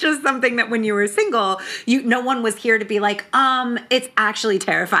life. It's just something that when you were single, no one was here to be like, it's actually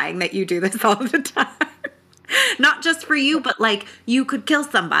terrifying that you do this all the time. Not just for you, but like you could kill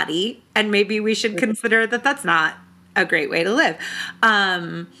somebody, and maybe we should consider that that's not a great way to live.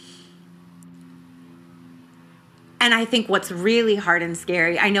 And I think what's really hard and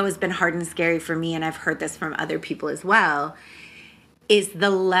scary, I know has been hard and scary for me, and I've heard this from other people as well, is the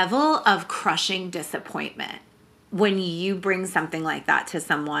level of crushing disappointment when you bring something like that to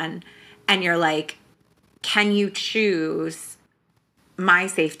someone and you're like, can you choose my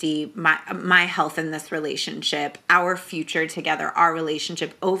safety, my health in this relationship, our future together, our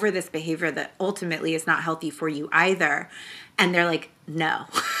relationship over this behavior that ultimately is not healthy for you either. And they're like, no.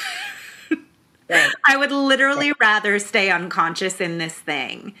 Right. I would literally rather stay unconscious in this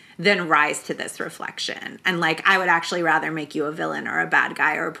thing than rise to this reflection. And like, I would actually rather make you a villain or a bad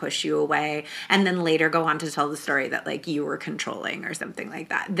guy or push you away and then later go on to tell the story that like you were controlling or something like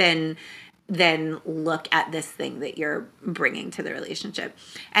that. Then look at this thing that you're bringing to the relationship.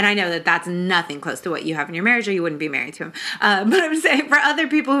 And I know that that's nothing close to what you have in your marriage or you wouldn't be married to him. But I'm saying for other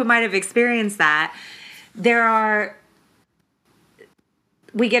people who might have experienced that,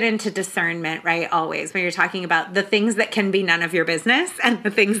 we get into discernment, right? Always when you're talking about the things that can be none of your business and the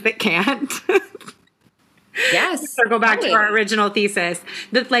things that can't. Yes. Circle back to our original thesis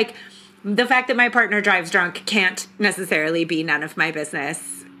that like the fact that my partner drives drunk can't necessarily be none of my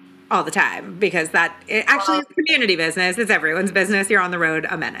business all the time because it actually is community business. It's everyone's business. You're on the road,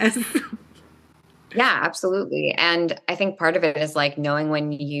 a menace. Yeah, absolutely. And I think part of it is like knowing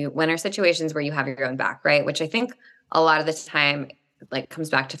when are situations where you have your own back, right? Which I think a lot of the time like comes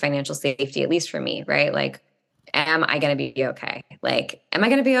back to financial safety, at least for me, right? Like, am I going to be okay? Like, am I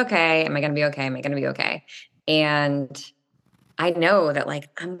going to be okay? Am I going to be okay? Am I going to be okay? And I know that like,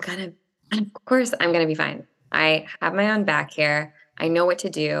 of course I'm going to be fine. I have my own back here. I know what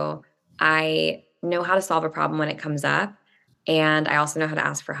to do. I know how to solve a problem when it comes up. And I also know how to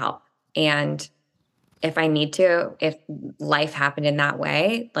ask for help. And if I need to, if life happened in that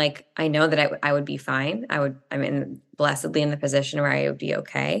way, like I know that I would be fine. I'm blessedly in the position where I would be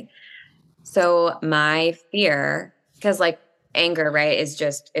okay. So my fear, because like anger, right,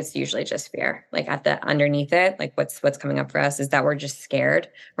 it's usually just fear. Like at the underneath it, like what's coming up for us is that we're just scared.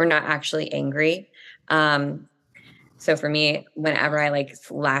 We're not actually angry. So for me, whenever I like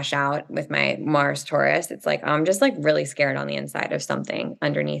lash out with my Mars Taurus, it's like I'm just like really scared on the inside of something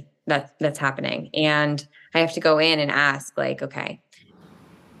underneath that's happening. And I have to go in and ask like, okay,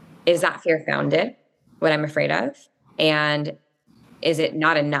 is that fear founded, what I'm afraid of? And is it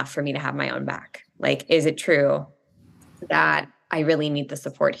not enough for me to have my own back? Like, is it true that I really need the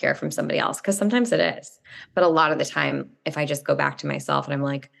support here from somebody else? Because sometimes it is. But a lot of the time, if I just go back to myself and I'm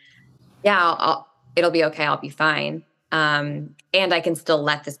like, yeah, it'll be okay. I'll be fine. And I can still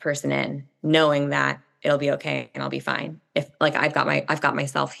let this person in knowing that it'll be okay and I'll be fine. If like I've got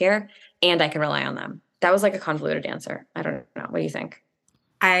myself here and I can rely on them. That was like a convoluted answer. I don't know. What do you think?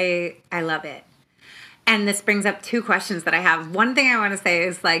 I love it. And this brings up two questions that I have. One thing I want to say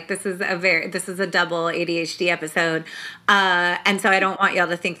is like, this is a double ADHD episode. And so I don't want y'all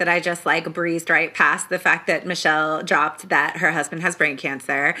to think that I just like breezed right past the fact that Michelle dropped that her husband has brain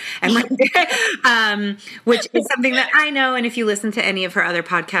cancer and like, which is something that I know. And if you listen to any of her other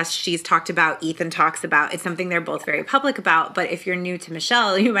podcasts, she's talked about, Ethan talks about, it's something they're both very public about. But if you're new to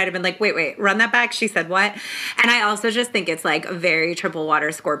Michelle, you might've been like, wait, run that back. She said what? And I also just think it's like a very triple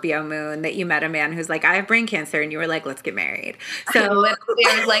water Scorpio moon that you met a man who's like, I have brain cancer, and you were like, let's get married. So literally,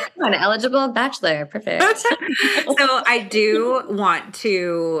 I was like, oh, an eligible bachelor, perfect. So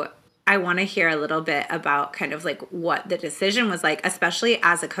I want to hear a little bit about kind of like what the decision was like, especially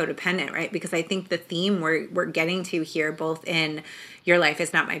as a codependent, right? Because I think the theme we're getting to here, both in Your Life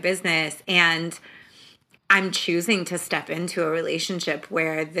Is Not My Business and I'm choosing to step into a relationship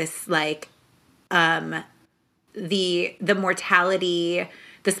where this like the mortality,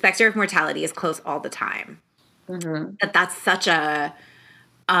 the specter of mortality is close all the time. Mm-hmm. That's such a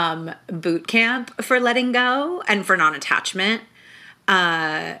boot camp for letting go and for non-attachment,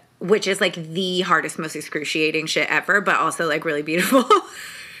 which is like the hardest, most excruciating shit ever, but also like really beautiful.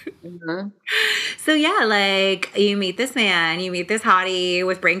 Mm-hmm. So yeah, like you meet this man, you meet this hottie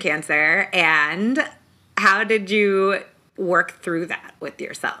with brain cancer, and how did you work through that with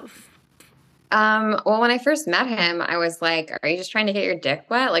yourself? Well, when I first met him, I was like, are you just trying to get your dick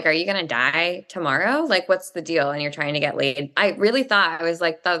wet? Like, are you going to die tomorrow? Like, what's the deal? And you're trying to get laid. I really thought, I was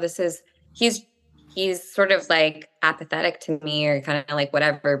like, oh, he's sort of like apathetic to me or kind of like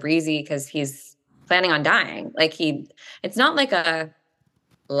whatever, breezy, because he's planning on dying. Like it's not like a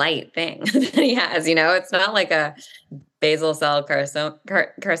light thing that he has, it's not like a basal cell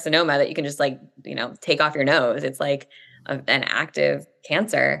carcinoma that you can just like, take off your nose. It's like an active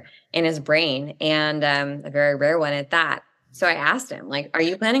cancer in his brain, and a very rare one at that. So I asked him, like, are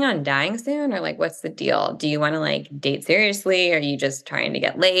you planning on dying soon? Or like, what's the deal? Do you want to like date seriously? Are you just trying to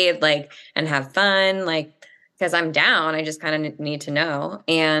get laid, like, and have fun? Like, because I'm down. I just kind of need to know.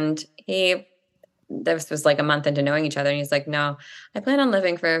 And this was like a month into knowing each other. And he's like, no, I plan on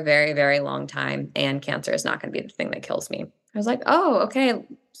living for a very, very long time. And cancer is not going to be the thing that kills me. I was like, oh, okay,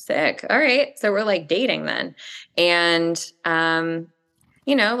 sick. All right. So we're like dating then. And,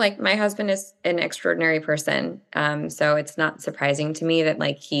 you know, like my husband is an extraordinary person. So it's not surprising to me that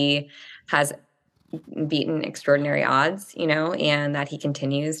like he has beaten extraordinary odds, you know, and that he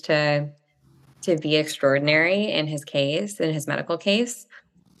continues to be extraordinary in his case, in his medical case.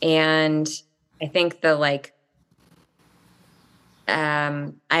 And I think the like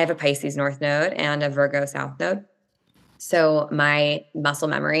I have a Pisces North node and a Virgo South node. So my muscle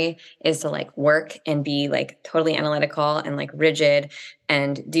memory is to like work and be like totally analytical and like rigid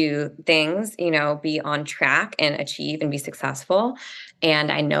and do things, you know, be on track and achieve and be successful.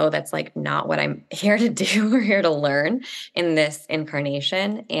 And I know that's like not what I'm here to do or here to learn in this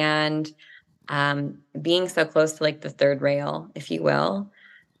incarnation. And being so close to like the third rail, if you will,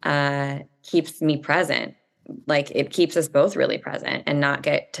 keeps me present. Like it keeps us both really present and not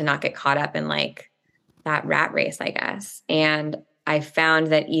get caught up in like that rat race, I guess. And I found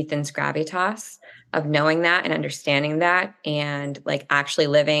that Ethan's gravitas of knowing that and understanding that and like actually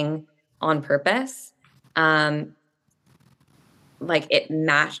living on purpose, like it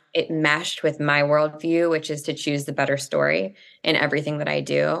meshed with my worldview, which is to choose the better story in everything that I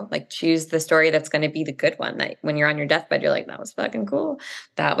do. Like choose the story that's going to be the good one. That when you're on your deathbed, you're like, that was fucking cool.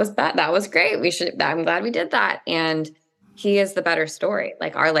 That was bad. That was great. I'm glad we did that. And he is the better story.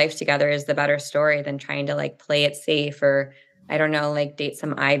 Like our life together is the better story than trying to like play it safe or I don't know, like date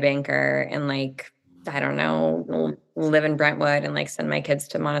some iBanker and like, I don't know, live in Brentwood and like send my kids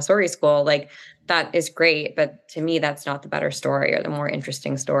to Montessori school. Like that is great. But to me, that's not the better story or the more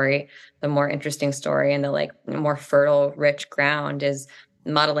interesting story. The more interesting story and the like more fertile, rich ground is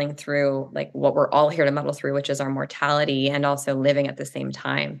muddling through like what we're all here to muddle through, which is our mortality and also living at the same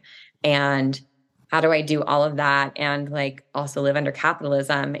time. And how do I do all of that and like also live under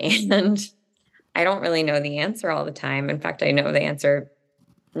capitalism? And I don't really know the answer all the time. In fact, I know the answer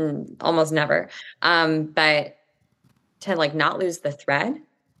almost never. But to like not lose the thread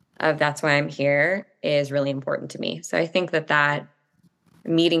of that's why I'm here is really important to me. So I think that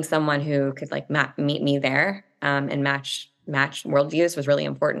meeting someone who could like meet me there and match worldviews was really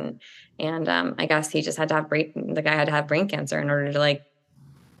important. And I guess he just had to have the guy had to have brain cancer in order to like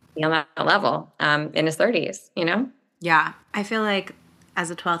be on that level in his 30s, you know? Yeah. I feel like as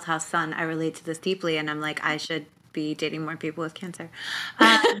a 12th house sun, I relate to this deeply. And I'm like, I should be dating more people with cancer.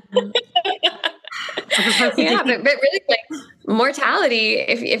 Yeah, but really like mortality,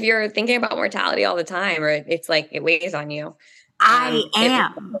 if you're thinking about mortality all the time, or it's like it weighs on you. I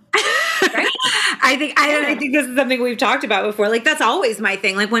am. Right? I think this is something we've talked about before. Like that's always my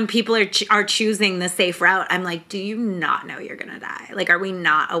thing. Like when people are choosing the safe route, I'm like, do you not know you're gonna die? Like, are we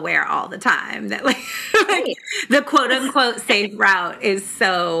not aware all the time that like the quote unquote safe route is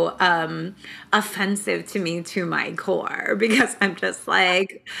so offensive to me to my core because I'm just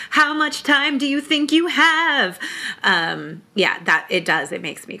like, how much time do you think you have? Yeah, that it does. It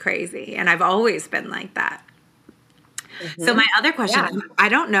makes me crazy, and I've always been like that. So my other question, I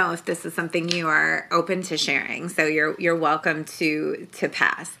don't know if this is something you are open to sharing, so you're welcome to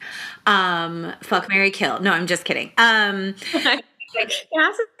pass. Fuck, marry, kill. No, I'm just kidding. Like,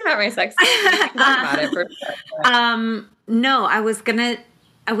 ask about my sex. Talk about it for sure. No, I was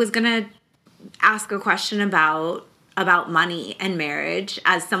gonna ask a question about money and marriage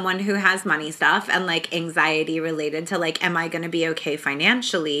as someone who has money stuff and like anxiety related to like, am I gonna be okay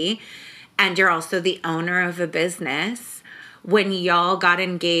financially? And you're also the owner of a business. When y'all got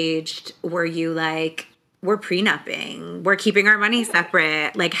engaged, were you like, we're prenupping, we're keeping our money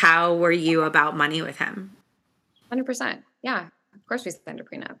separate? Like, how were you about money with him? 100%. Yeah. Of course we signed a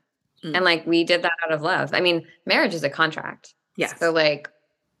prenup. And like, we did that out of love. I mean, marriage is a contract. Yes. So like,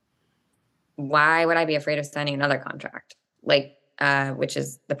 why would I be afraid of signing another contract? Like, which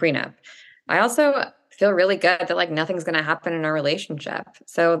is the prenup. I also feel really good that like nothing's going to happen in our relationship.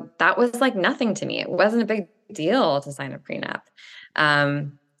 So that was like nothing to me. It wasn't a big deal to sign a prenup.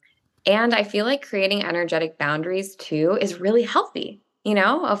 And I feel like creating energetic boundaries too is really healthy, you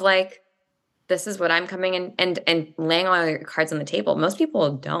know, of like, this is what I'm coming in and laying all your cards on the table. Most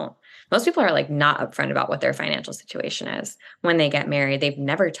people don't. Most people are like not upfront about what their financial situation is when they get married. They've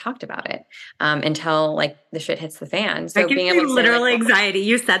never talked about it until like the shit hits the fan. So being able to literal say, like, anxiety.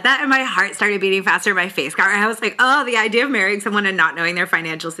 You said that and my heart started beating faster. My face got. I was like, oh, the idea of marrying someone and not knowing their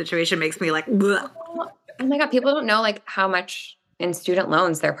financial situation makes me like, bleh. Oh my God, people don't know like how much in student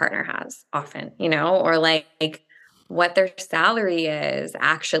loans their partner has often, you know, or like what their salary is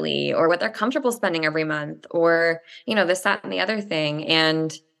actually, or what they're comfortable spending every month, or, you know, this, that, and the other thing.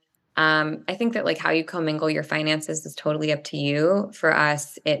 And I think that like how you commingle your finances is totally up to you. For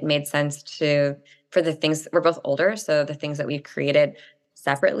us, it made sense for the things, we're both older, so the things that we've created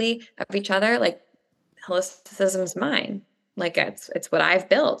separately of each other, like holisticism's mine. Like it's what I've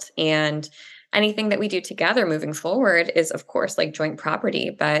built. And anything that we do together moving forward is, of course, like joint property,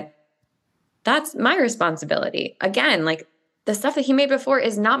 but that's my responsibility. Again, like the stuff that he made before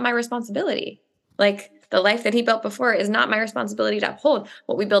is not my responsibility. Like the life that he built before is not my responsibility to uphold.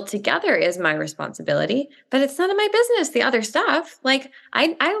 What we built together is my responsibility, but it's none of my business. The other stuff, like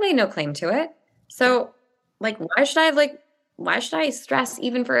I lay no claim to it. So like, why should I stress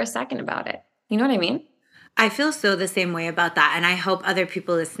even for a second about it? You know what I mean? I feel so the same way about that. And I hope other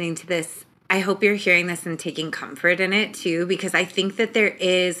people listening to this, I hope you're hearing this and taking comfort in it too, because I think that there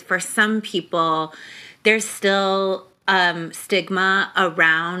is, for some people, there's still stigma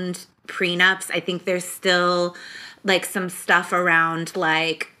around prenups. I think there's still like some stuff around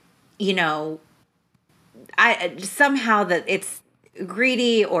like, you know, somehow that it's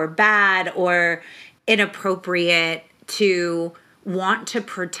greedy or bad or inappropriate to want to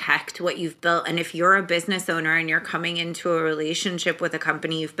protect what you've built. And if you're a business owner and you're coming into a relationship with a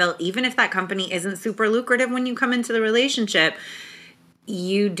company you've built, even if that company isn't super lucrative when you come into the relationship,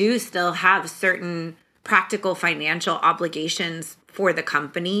 you do still have certain practical financial obligations for the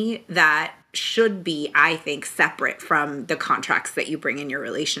company that should be, I think, separate from the contracts that you bring in your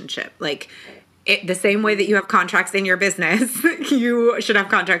relationship. Like the same way that you have contracts in your business, you should have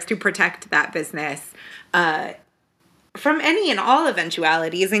contracts to protect that business from any and all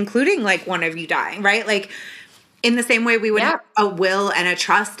eventualities, including like one of you dying, right? Like in the same way we would have a will and a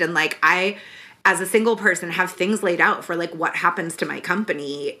trust. And like I, as a single person, have things laid out for like what happens to my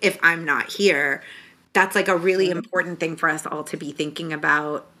company if I'm not here. That's like a really important thing for us all to be thinking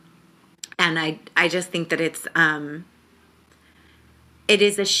about. And I just think that it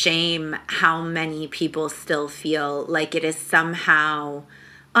is a shame how many people still feel like it is somehow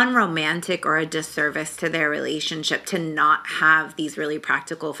unromantic or a disservice to their relationship to not have these really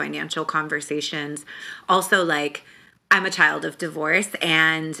practical financial conversations. Also, like, I'm a child of divorce,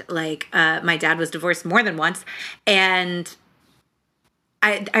 and like my dad was divorced more than once. And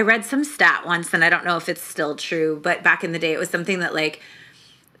I read some stat once, and I don't know if it's still true, but back in the day, it was something that like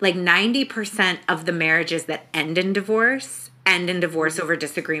 90% of the marriages that end in divorce over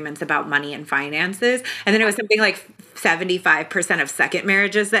disagreements about money and finances. And then it was something like 75% of second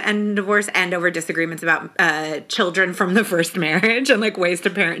marriages that end in divorce end over disagreements about children from the first marriage and like ways to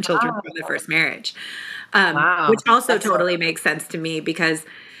parent children from the first marriage. Which also totally makes sense to me, because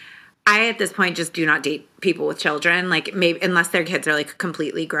I, at this point, just do not date people with children, like maybe unless their kids are like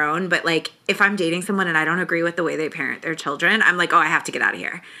completely grown. But like if I'm dating someone and I don't agree with the way they parent their children, I'm like, oh, I have to get out of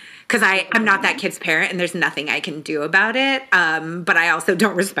here. Because I'm not that kid's parent and there's nothing I can do about it. But I also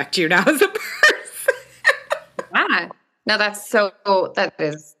don't respect you now as a person. Yeah. No, that's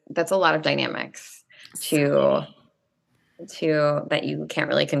a lot of dynamics to that you can't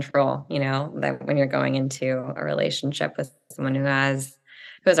really control, you know, that when you're going into a relationship with someone who has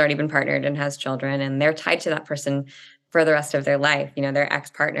already been partnered and has children, and they're tied to that person for the rest of their life, you know, their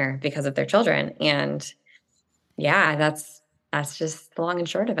ex-partner, because of their children. And yeah, that's just the long and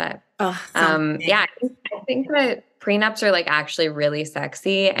short of it. Yeah, I think that prenups are like actually really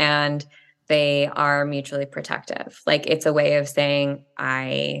sexy, and they are mutually protective. Like it's a way of saying,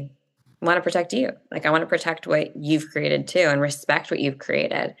 I want to protect you. Like I want to protect what you've created too, and respect what you've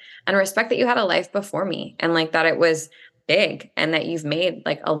created, and respect that you had a life before me, and like that it was big, and that you've made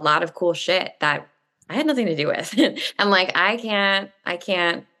like a lot of cool shit that I had nothing to do with. And like I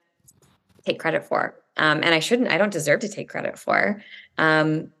can't take credit for. And I don't deserve to take credit for.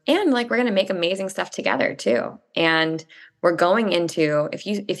 And like, we're going to make amazing stuff together too. And we're going into, if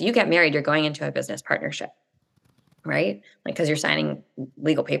you get married, you're going into a business partnership, right? Like, cause you're signing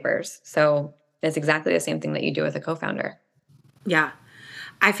legal papers. So it's exactly the same thing that you do with a co-founder. Yeah.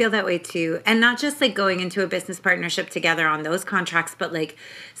 I feel that way too. And not just like going into a business partnership together on those contracts, but like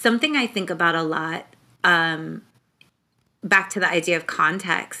something I think about a lot, back to the idea of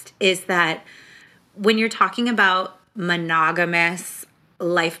context, is that when you're talking about monogamous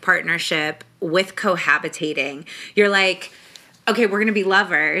life partnership with cohabitating, you're like, okay, we're going to be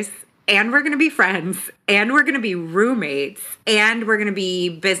lovers, and we're going to be friends, and we're going to be roommates, and we're going to be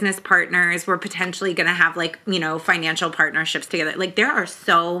business partners. We're potentially going to have like, you know, financial partnerships together. Like there are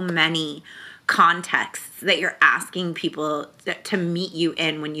so many contexts that you're asking people to meet you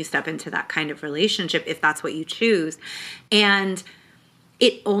in when you step into that kind of relationship, if that's what you choose. And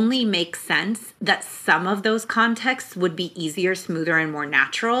it only makes sense that some of those contexts would be easier, smoother, and more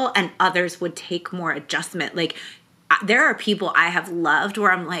natural, and others would take more adjustment. Like there are people I have loved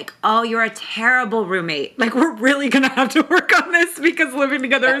where I'm like, oh, you're a terrible roommate. Like we're really going to have to work on this because living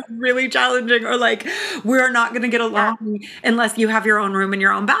together is really challenging. Or like, we're not going to get along unless you have your own room and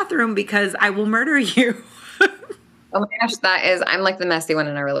your own bathroom because I will murder you. Oh my gosh, I'm like the messy one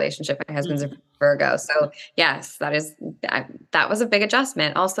in our relationship. My husband's a Virgo. So yes, that was a big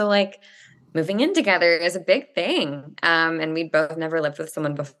adjustment. Also, like moving in together is a big thing. And we'd both never lived with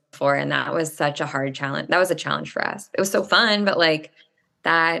someone before. And that was such a hard challenge. That was a challenge for us. It was so fun, but like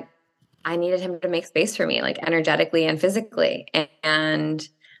that, I needed him to make space for me, like energetically and physically, and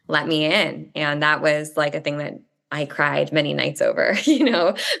let me in. And that was like a thing that I cried many nights over,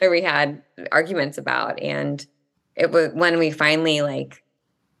 where we had arguments about. And it was when we finally like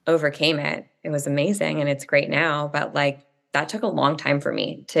overcame it, it was amazing and it's great now. But like that took a long time for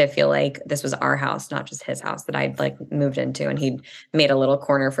me to feel like this was our house, not just his house that I'd like moved into, and he'd made a little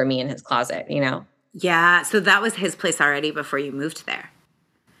corner for me in his closet, Yeah. So that was his place already before you moved there.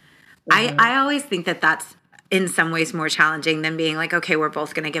 Mm-hmm. I always think that that's in some ways more challenging than being like, okay, we're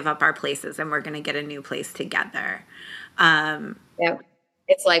both going to give up our places and we're going to get a new place together. Yep.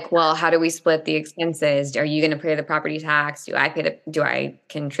 It's like, well, how do we split the expenses? Are you going to pay the property tax? Do I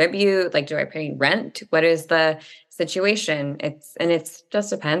contribute? Like, do I pay rent? What is the situation? It just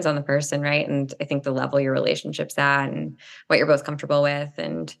depends on the person, right? And I think the level your relationship's at and what you're both comfortable with.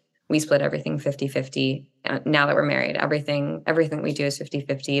 And we split everything 50-50. Now that we're married, everything we do is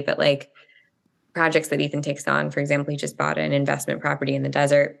 50-50. But like projects that Ethan takes on, for example, he just bought an investment property in the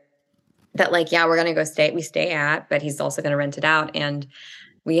desert that like, yeah, we're going to we stay at, but he's also going to rent it out. And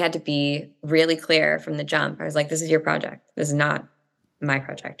we had to be really clear from the jump. I was like, this is your project. This is not my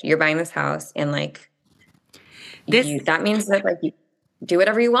project. You're buying this house. And like, that means that like you do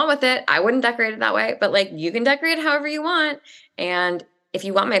whatever you want with it. I wouldn't decorate it that way, but like you can decorate it however you want. And if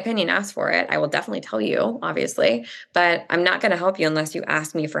you want my opinion, ask for it. I will definitely tell you, obviously, but I'm not going to help you unless you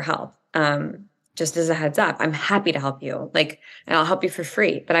ask me for help. Just as a heads up, I'm happy to help you. Like, and I'll help you for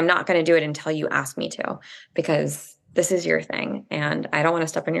free, but I'm not going to do it until you ask me to, because this is your thing and I don't want to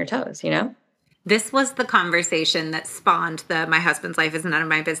step on your toes, This was the conversation that spawned the "my husband's life is none of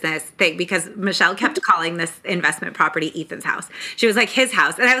my business" thing, because Michelle kept calling this investment property Ethan's house. She was like, his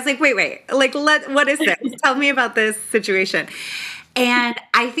house. And I was like, wait, like, what is this? Tell me about this situation. And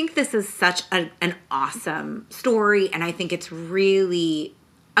I think this is such an awesome story. And I think it's really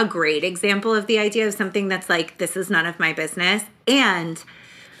a great example of the idea of something that's like, this is none of my business. And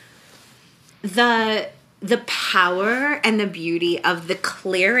the power and the beauty of the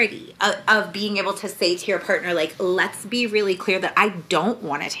clarity of being able to say to your partner, like, let's be really clear that I don't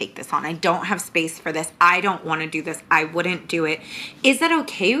want to take this on. I don't have space for this. I don't want to do this. I wouldn't do it. Is that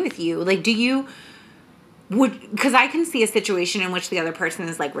okay with you? Like, because I can see a situation in which the other person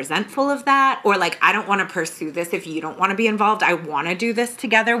is like resentful of that, or like, I don't want to pursue this if you don't want to be involved. I want to do this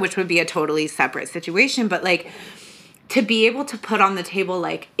together, which would be a totally separate situation. But like, to be able to put on the table,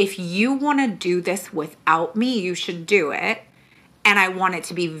 like, if you want to do this without me, you should do it. And I want it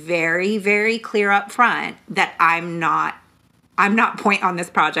to be very, very clear up front that I'm not point on this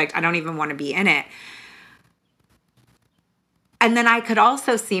project. I don't even want to be in it. And then I could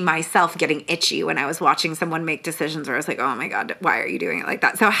also see myself getting itchy when I was watching someone make decisions where I was like, oh my God, why are you doing it like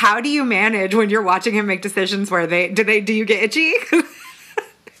that? So how do you manage when you're watching him make decisions where do you get itchy?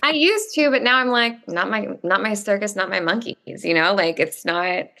 I used to, but now I'm like, not my circus, not my monkeys, like it's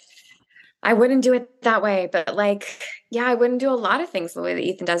not, I wouldn't do it that way, but like, yeah, I wouldn't do a lot of things the way that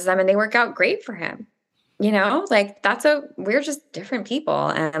Ethan does them, and they work out great for him, like we're just different people.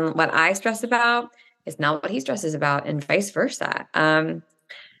 And what I stress about is not what he stresses about, and vice versa.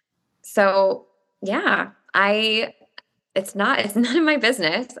 So yeah, it's none of my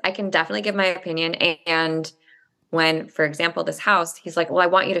business. I can definitely give my opinion. And when, for example, this house, he's like, well, I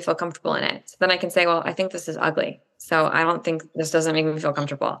want you to feel comfortable in it. So then I can say, well, I think this is ugly. So I don't think this doesn't make me feel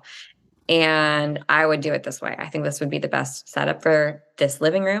comfortable. And I would do it this way. I think this would be the best setup for this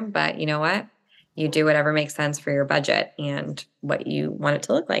living room. But you know what? You do whatever makes sense for your budget and what you want it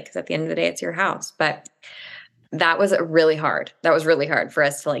to look like. Because at the end of the day, it's your house. But that was really hard. That was really hard for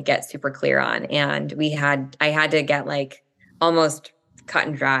us to like get super clear on. And I had to get like almost cut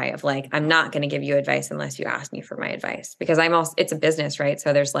and dry of like, I'm not going to give you advice unless you ask me for my advice, because it's a business, right?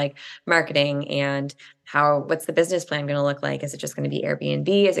 So there's like marketing and what's the business plan going to look like? Is it just going to be Airbnb?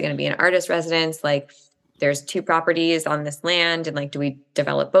 Is it going to be an artist residence? Like, there's 2 properties on this land. And like, does he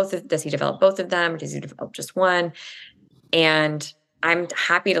develop both of them? Or does he develop just one? And I'm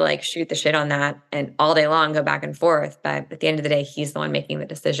happy to like shoot the shit on that and all day long go back and forth. But at the end of the day, he's the one making the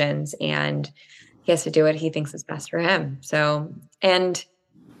decisions, and he has to do what he thinks is best for him. So, and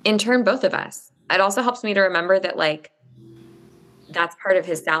in turn, both of us, it also helps me to remember that like, that's part of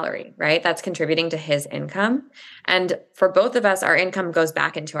his salary, right? That's contributing to his income. And for both of us, our income goes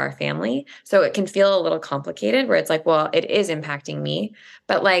back into our family. So it can feel a little complicated where it's like, well, it is impacting me,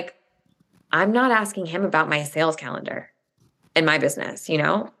 but like, I'm not asking him about my sales calendar in my business, you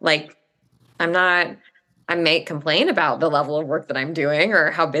know? Like, I may complain about the level of work that I'm doing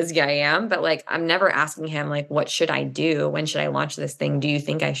or how busy I am, but like, I'm never asking him, like, what should I do? When should I launch this thing? Do you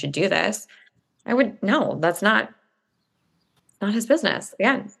think I should do this? No, that's not his business.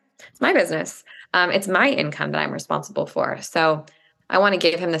 Again, it's my business. It's my income that I'm responsible for. So I want to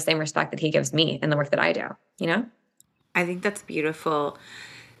give him the same respect that he gives me in the work that I do, you know? I think that's beautiful.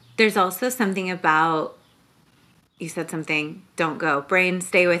 There's also something about, you said something, don't go. Brain,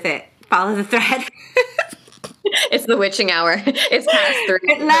 stay with it. Follow the thread. It's the witching hour. It's past 3.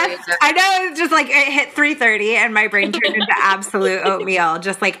 It left. I know, it's just like it hit 3:30 and my brain turned into absolute oatmeal,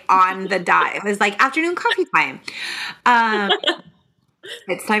 just like on the dot. It was like afternoon coffee time.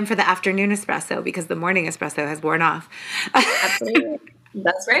 It's time for the afternoon espresso because the morning espresso has worn off. Absolutely.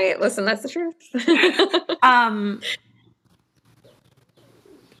 That's right. Listen, that's the truth.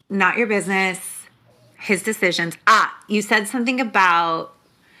 Not your business, his decisions. You said something about,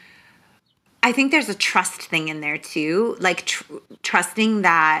 I think there's a trust thing in there too, like trusting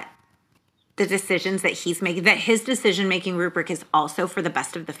that the decisions that he's making, that his decision-making rubric is also for the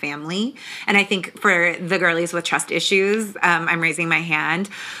best of the family. And I think for the girlies with trust issues, I'm raising my hand,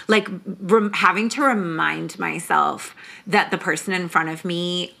 like having to remind myself that the person in front of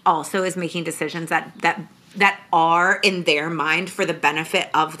me also is making decisions that are in their mind for the benefit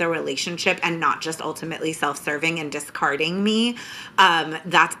of the relationship and not just ultimately self-serving and discarding me.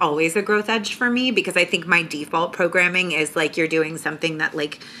 That's always a growth edge for me because I think my default programming is like, you're doing something that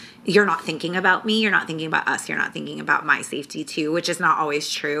like, you're not thinking about me, you're not thinking about us, you're not thinking about my safety too, which is not always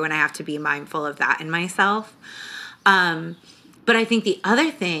true. And I have to be mindful of that in myself. But I think the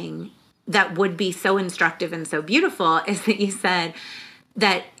other thing that would be so instructive and so beautiful is that you said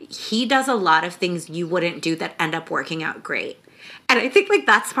that he does a lot of things you wouldn't do that end up working out great. And I think like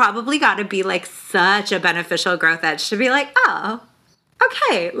that's probably got to be like such a beneficial growth edge to be like, oh,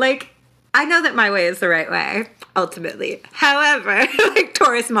 okay, like I know that my way is the right way, ultimately. However, like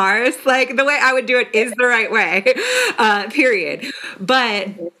Taurus Mars, like the way I would do it is the right way, period. But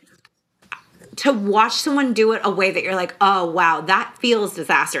to watch someone do it a way that you're like, oh, wow, that feels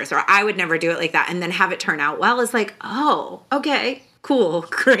disastrous, or I would never do it like that, and then have it turn out well is like, oh, okay, cool,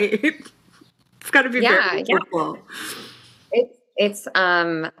 great. It's got to be very beautiful. It's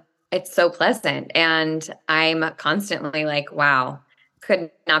so pleasant, and I'm constantly like, wow, could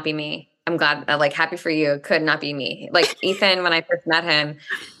not be me. I'm glad, like, happy for you. Could not be me. Like Ethan, when I first met him,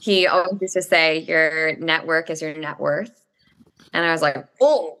 he always used to say, your network is your net worth. And I was like,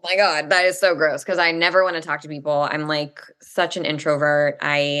 oh my God, that is so gross. Cause I never want to talk to people. I'm like such an introvert.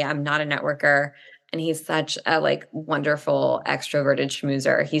 I am not a networker. And he's such a like wonderful extroverted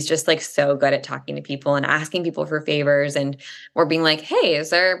schmoozer. He's just like so good at talking to people and asking people for favors or being like, hey,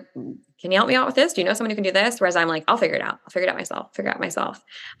 can you help me out with this? Do you know someone who can do this? Whereas I'm like, I'll figure it out. I'll figure it out myself.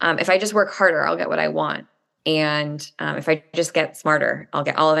 If I just work harder, I'll get what I want. And if I just get smarter,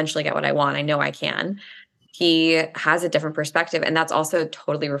 I'll eventually get what I want. I know I can. He has a different perspective. And that's also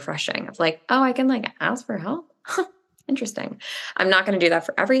totally refreshing. Of like, oh, I can like ask for help. Interesting. I'm not going to do that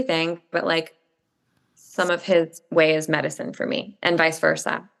for everything, but like some of his way is medicine for me and vice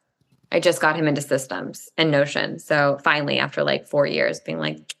versa. I just got him into systems and Notion. So finally, after like 4 years being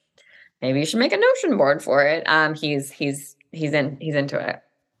like, maybe you should make a Notion board for it. He's into it.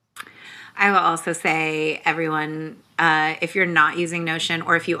 I will also say, everyone, if you're not using Notion,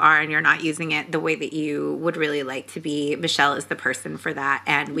 or if you are and you're not using it the way that you would really like to be, Michelle is the person for that.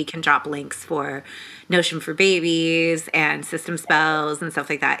 And we can drop links for Notion for Babies and System Spells and stuff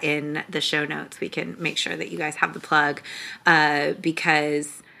like that in the show notes. We can make sure that you guys have the plug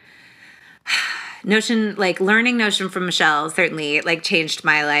because Notion, like learning Notion from Michelle certainly like changed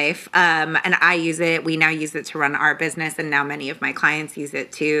my life. And I use it. We now use it to run our business. And now many of my clients use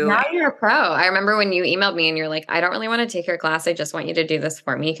it too. Now you're a pro. I remember when you emailed me and you're like, I don't really want to take your class. I just want you to do this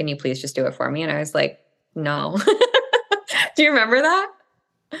for me. Can you please just do it for me? And I was like, no. Do you remember that?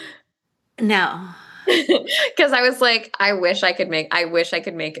 No. Because I was like, I wish I could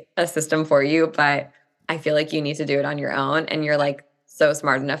make a system for you, but I feel like you need to do it on your own. And you're like, so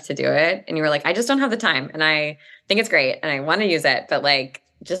smart enough to do it. And you were like, I just don't have the time. And I think it's great. And I want to use it, but like,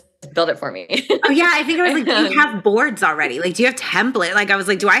 just build it for me. Oh yeah. I think it was like, do you have boards already? Like, do you have template? Like, I was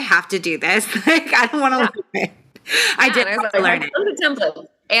like, do I have to do this? Like, I don't want to learn it. I did have to learn it. The template,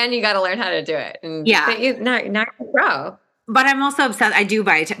 and you got to learn how to do it. And now you're a pro. But I'm also obsessed. I do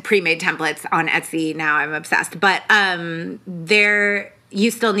buy pre-made templates on Etsy now. I'm obsessed. But you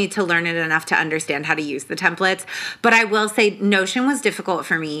still need to learn it enough to understand how to use the templates. But I will say Notion was difficult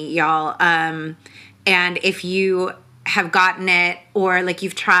for me, y'all. And if you have gotten it or like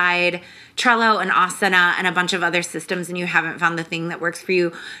you've tried Trello and Asana and a bunch of other systems and you haven't found the thing that works for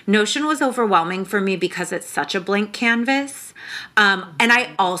you. Notion was overwhelming for me because it's such a blank canvas. And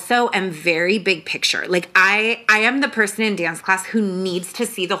I also am very big picture. Like I am the person in dance class who needs to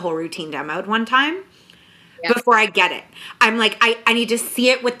see the whole routine demoed one time before I get it. I'm like, I need to see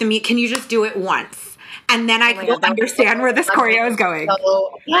it with the mute. Can you just do it once? And then I will understand where this choreo is going.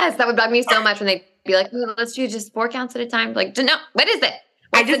 So, yes, that would bug me so much when they'd be like, oh, let's do just 4 counts at a time. Like, no, what is it?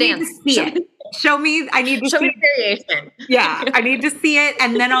 I just need to see it. Show me. I need to show see me variation. Yeah, I need to see it,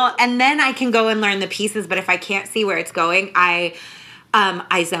 and then I can go and learn the pieces. But if I can't see where it's going, I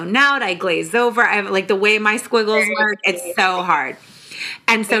zone out. I glaze over. I have like the way my squiggles work. It's so hard,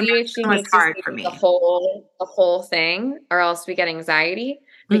 and so it was hard for me. The whole thing, or else we get anxiety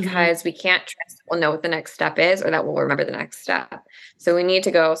because we can't trust we'll know what the next step is, or that we'll remember the next step. So we need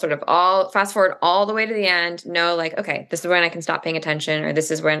to go sort of fast forward all the way to the end, know like, okay, this is when I can stop paying attention, or this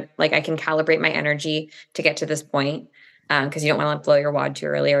is when like I can calibrate my energy to get to this point. Because you don't want to blow your wad too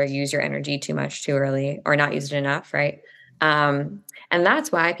early or use your energy too much too early or not use it enough, right? And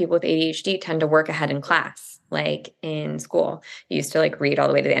that's why people with ADHD tend to work ahead in class, like in school. You used to like read all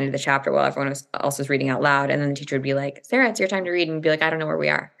the way to the end of the chapter while everyone else was reading out loud. And then the teacher would be like, Sarah, it's your time to read. And you'd be like, I don't know where we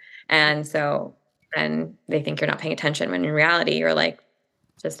are. And so then they think you're not paying attention when in reality you're like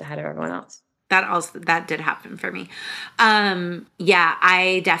just ahead of everyone else. That did happen for me. Yeah,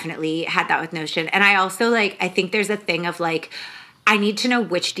 I definitely had that with Notion. And I also I think there's a thing of like, I need to know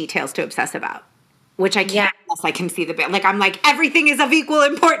which details to obsess about, which I can't unless I can see the bit. Like, I'm like, everything is of equal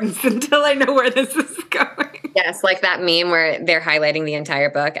importance until I know where this is going. Yes, like that meme where they're highlighting the entire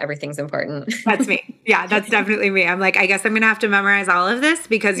book. Everything's important. That's me. Yeah, that's definitely me. I'm like, I guess I'm going to have to memorize all of this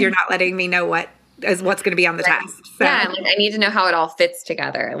because you're not letting me know what's going to be on the test. So. Yeah, like I need to know how it all fits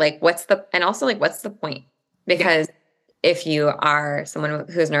together. Like what's the point? Because if you are someone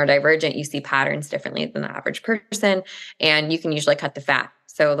who's neurodivergent, you see patterns differently than the average person, and you can usually cut the fat.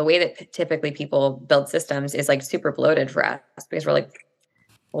 So the way that typically people build systems is like super bloated for us because we're like,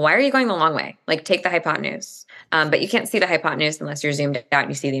 why are you going the long way? Like take the hypotenuse. But you can't see the hypotenuse unless you're zoomed out and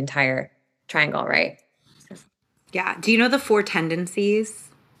you see the entire triangle, right? Yeah. Do you know the 4 tendencies?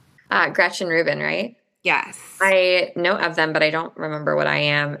 Gretchen Rubin, right? Yes. I know of them, but I don't remember what I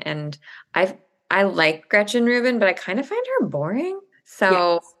am. And I like Gretchen Rubin, but I kind of find her boring.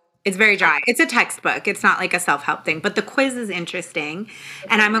 So yes. It's very dry. It's a textbook. It's not like a self-help thing, but the quiz is interesting.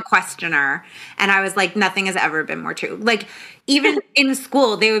 And I'm a questioner. And I was like, nothing has ever been more true. Like even in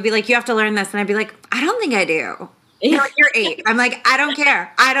school, they would be like, you have to learn this. And I'd be like, I don't think I do. You're 8. I'm like, I don't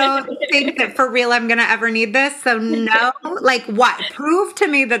care. I don't think that for real I'm going to ever need this. So no, like what? Prove to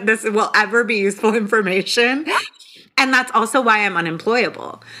me that this will ever be useful information. And that's also why I'm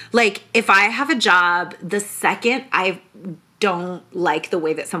unemployable. Like if I have a job, the second I don't like the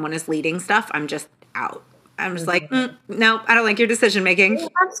way that someone is leading stuff, I'm just out. I'm just like, no, I don't like your decision making. Do you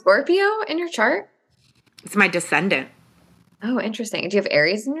have Scorpio in your chart? It's my descendant. Oh, interesting. Do you have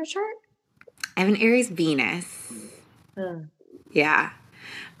Aries in your chart? I have an Aries Venus. Yeah.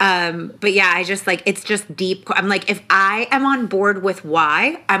 But yeah, I just like, it's just deep. I'm like, if I am on board with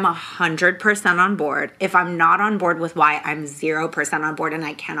Y, I'm 100% on board. If I'm not on board with Y, I'm 0% on board and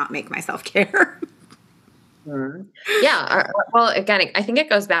I cannot make myself care. Yeah. Well, again, I think it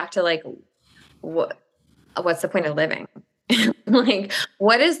goes back to like, what's the point of living? Like,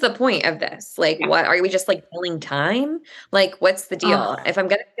 what is the point of this? Like, what are we just like killing time? Like, what's the deal? If I'm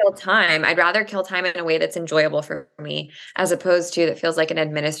going to kill time, I'd rather kill time in a way that's enjoyable for me, as opposed to that feels like an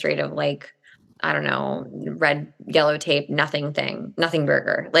administrative, like, I don't know, red, yellow tape, nothing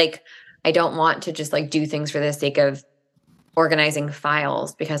burger. Like, I don't want to just like do things for the sake of organizing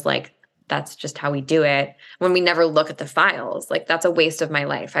files because like, that's just how we do it when we never look at the files. Like that's a waste of my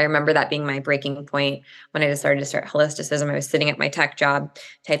life. I remember that being my breaking point when I decided to start holisticism. I was sitting at my tech job,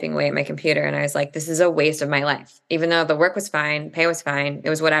 typing away at my computer. And I was like, this is a waste of my life. Even though the work was fine, pay was fine. It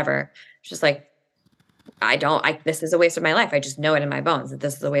was whatever. It's just like, this is a waste of my life. I just know it in my bones that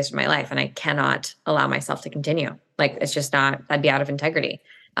this is a waste of my life. And I cannot allow myself to continue. Like, it's just not, I'd be out of integrity.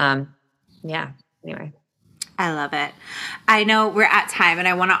 Yeah. Anyway. I love it. I know we're at time and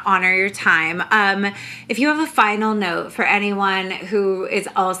I want to honor your time. If you have a final note for anyone who is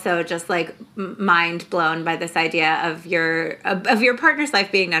also just like mind blown by this idea of your partner's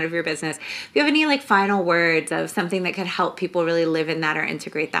life being none of your business, if you have any like final words of something that could help people really live in that or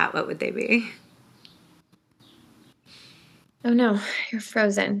integrate that, what would they be? Oh no, you're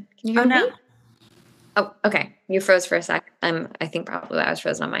frozen. Can you hear me? Oh, okay. You froze for a sec. I think probably I was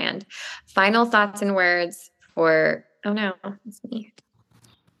frozen on my end. Final thoughts and words for, oh no, it's me.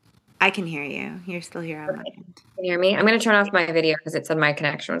 I can hear you. You're still here on my end. Can you hear me? I'm going to turn off my video because it said my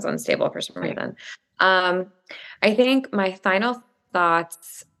connection was unstable for some reason. I think my final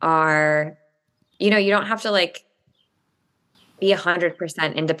thoughts are, you don't have to like be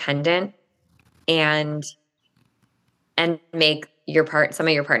 100% independent and make some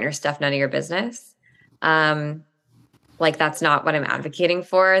of your partner's stuff none of your business. Like that's not what I'm advocating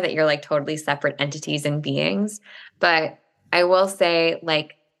for, that you're like totally separate entities and beings. But I will say,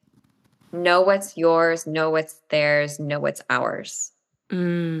 like, know what's yours, know what's theirs, know what's ours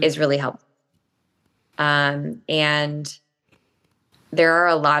is really helpful. And there are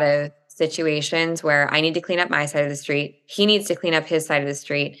a lot of situations where I need to clean up my side of the street. He needs to clean up his side of the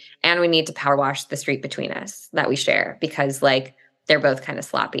street. And we need to power wash the street between us that we share, because like they're both kind of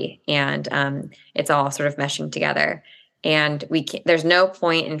sloppy, and it's all sort of meshing together. And there's no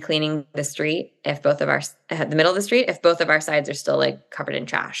point in cleaning the street if the middle of the street, if both of our sides are still like covered in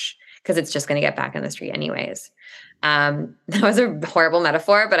trash, because it's just going to get back in the street anyways. That was a horrible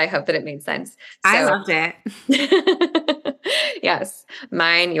metaphor, but I hope that it made sense. I loved it. Yes.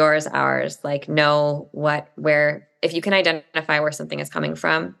 Mine, yours, ours. Like know if you can identify where something is coming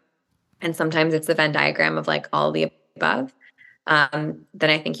from, and sometimes it's the Venn diagram of like all the above, then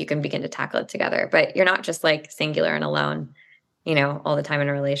I think you can begin to tackle it together. But you're not just like singular and alone, all the time in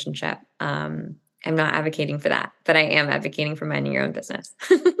a relationship. I'm not advocating for that, but I am advocating for minding your own business.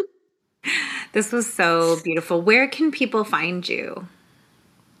 This was so beautiful. Where can people find you?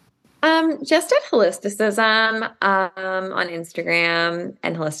 Just at Holisticism on Instagram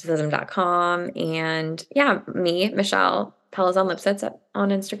and holisticism.com. And yeah, me, Michelle Pellizzon Lipsitz on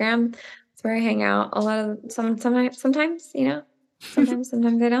Instagram. That's where I hang out a lot of sometimes, sometimes I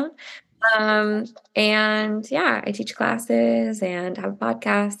don't. And yeah, I teach classes and have a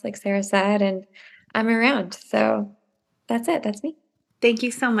podcast, like Sarah said, and I'm around. So that's it. That's me. Thank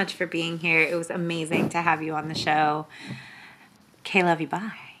you so much for being here. It was amazing to have you on the show. Okay, love you.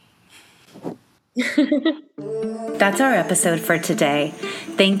 Bye. That's our episode for today.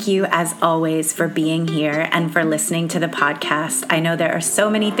 Thank you, as always, for being here and for listening to the podcast. I know there are so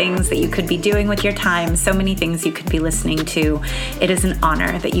many things that you could be doing with your time, so many things you could be listening to. It is an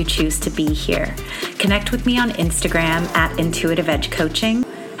honor that you choose to be here. Connect with me on Instagram at Intuitive Edge Coaching.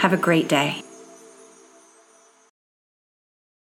 Have a great day.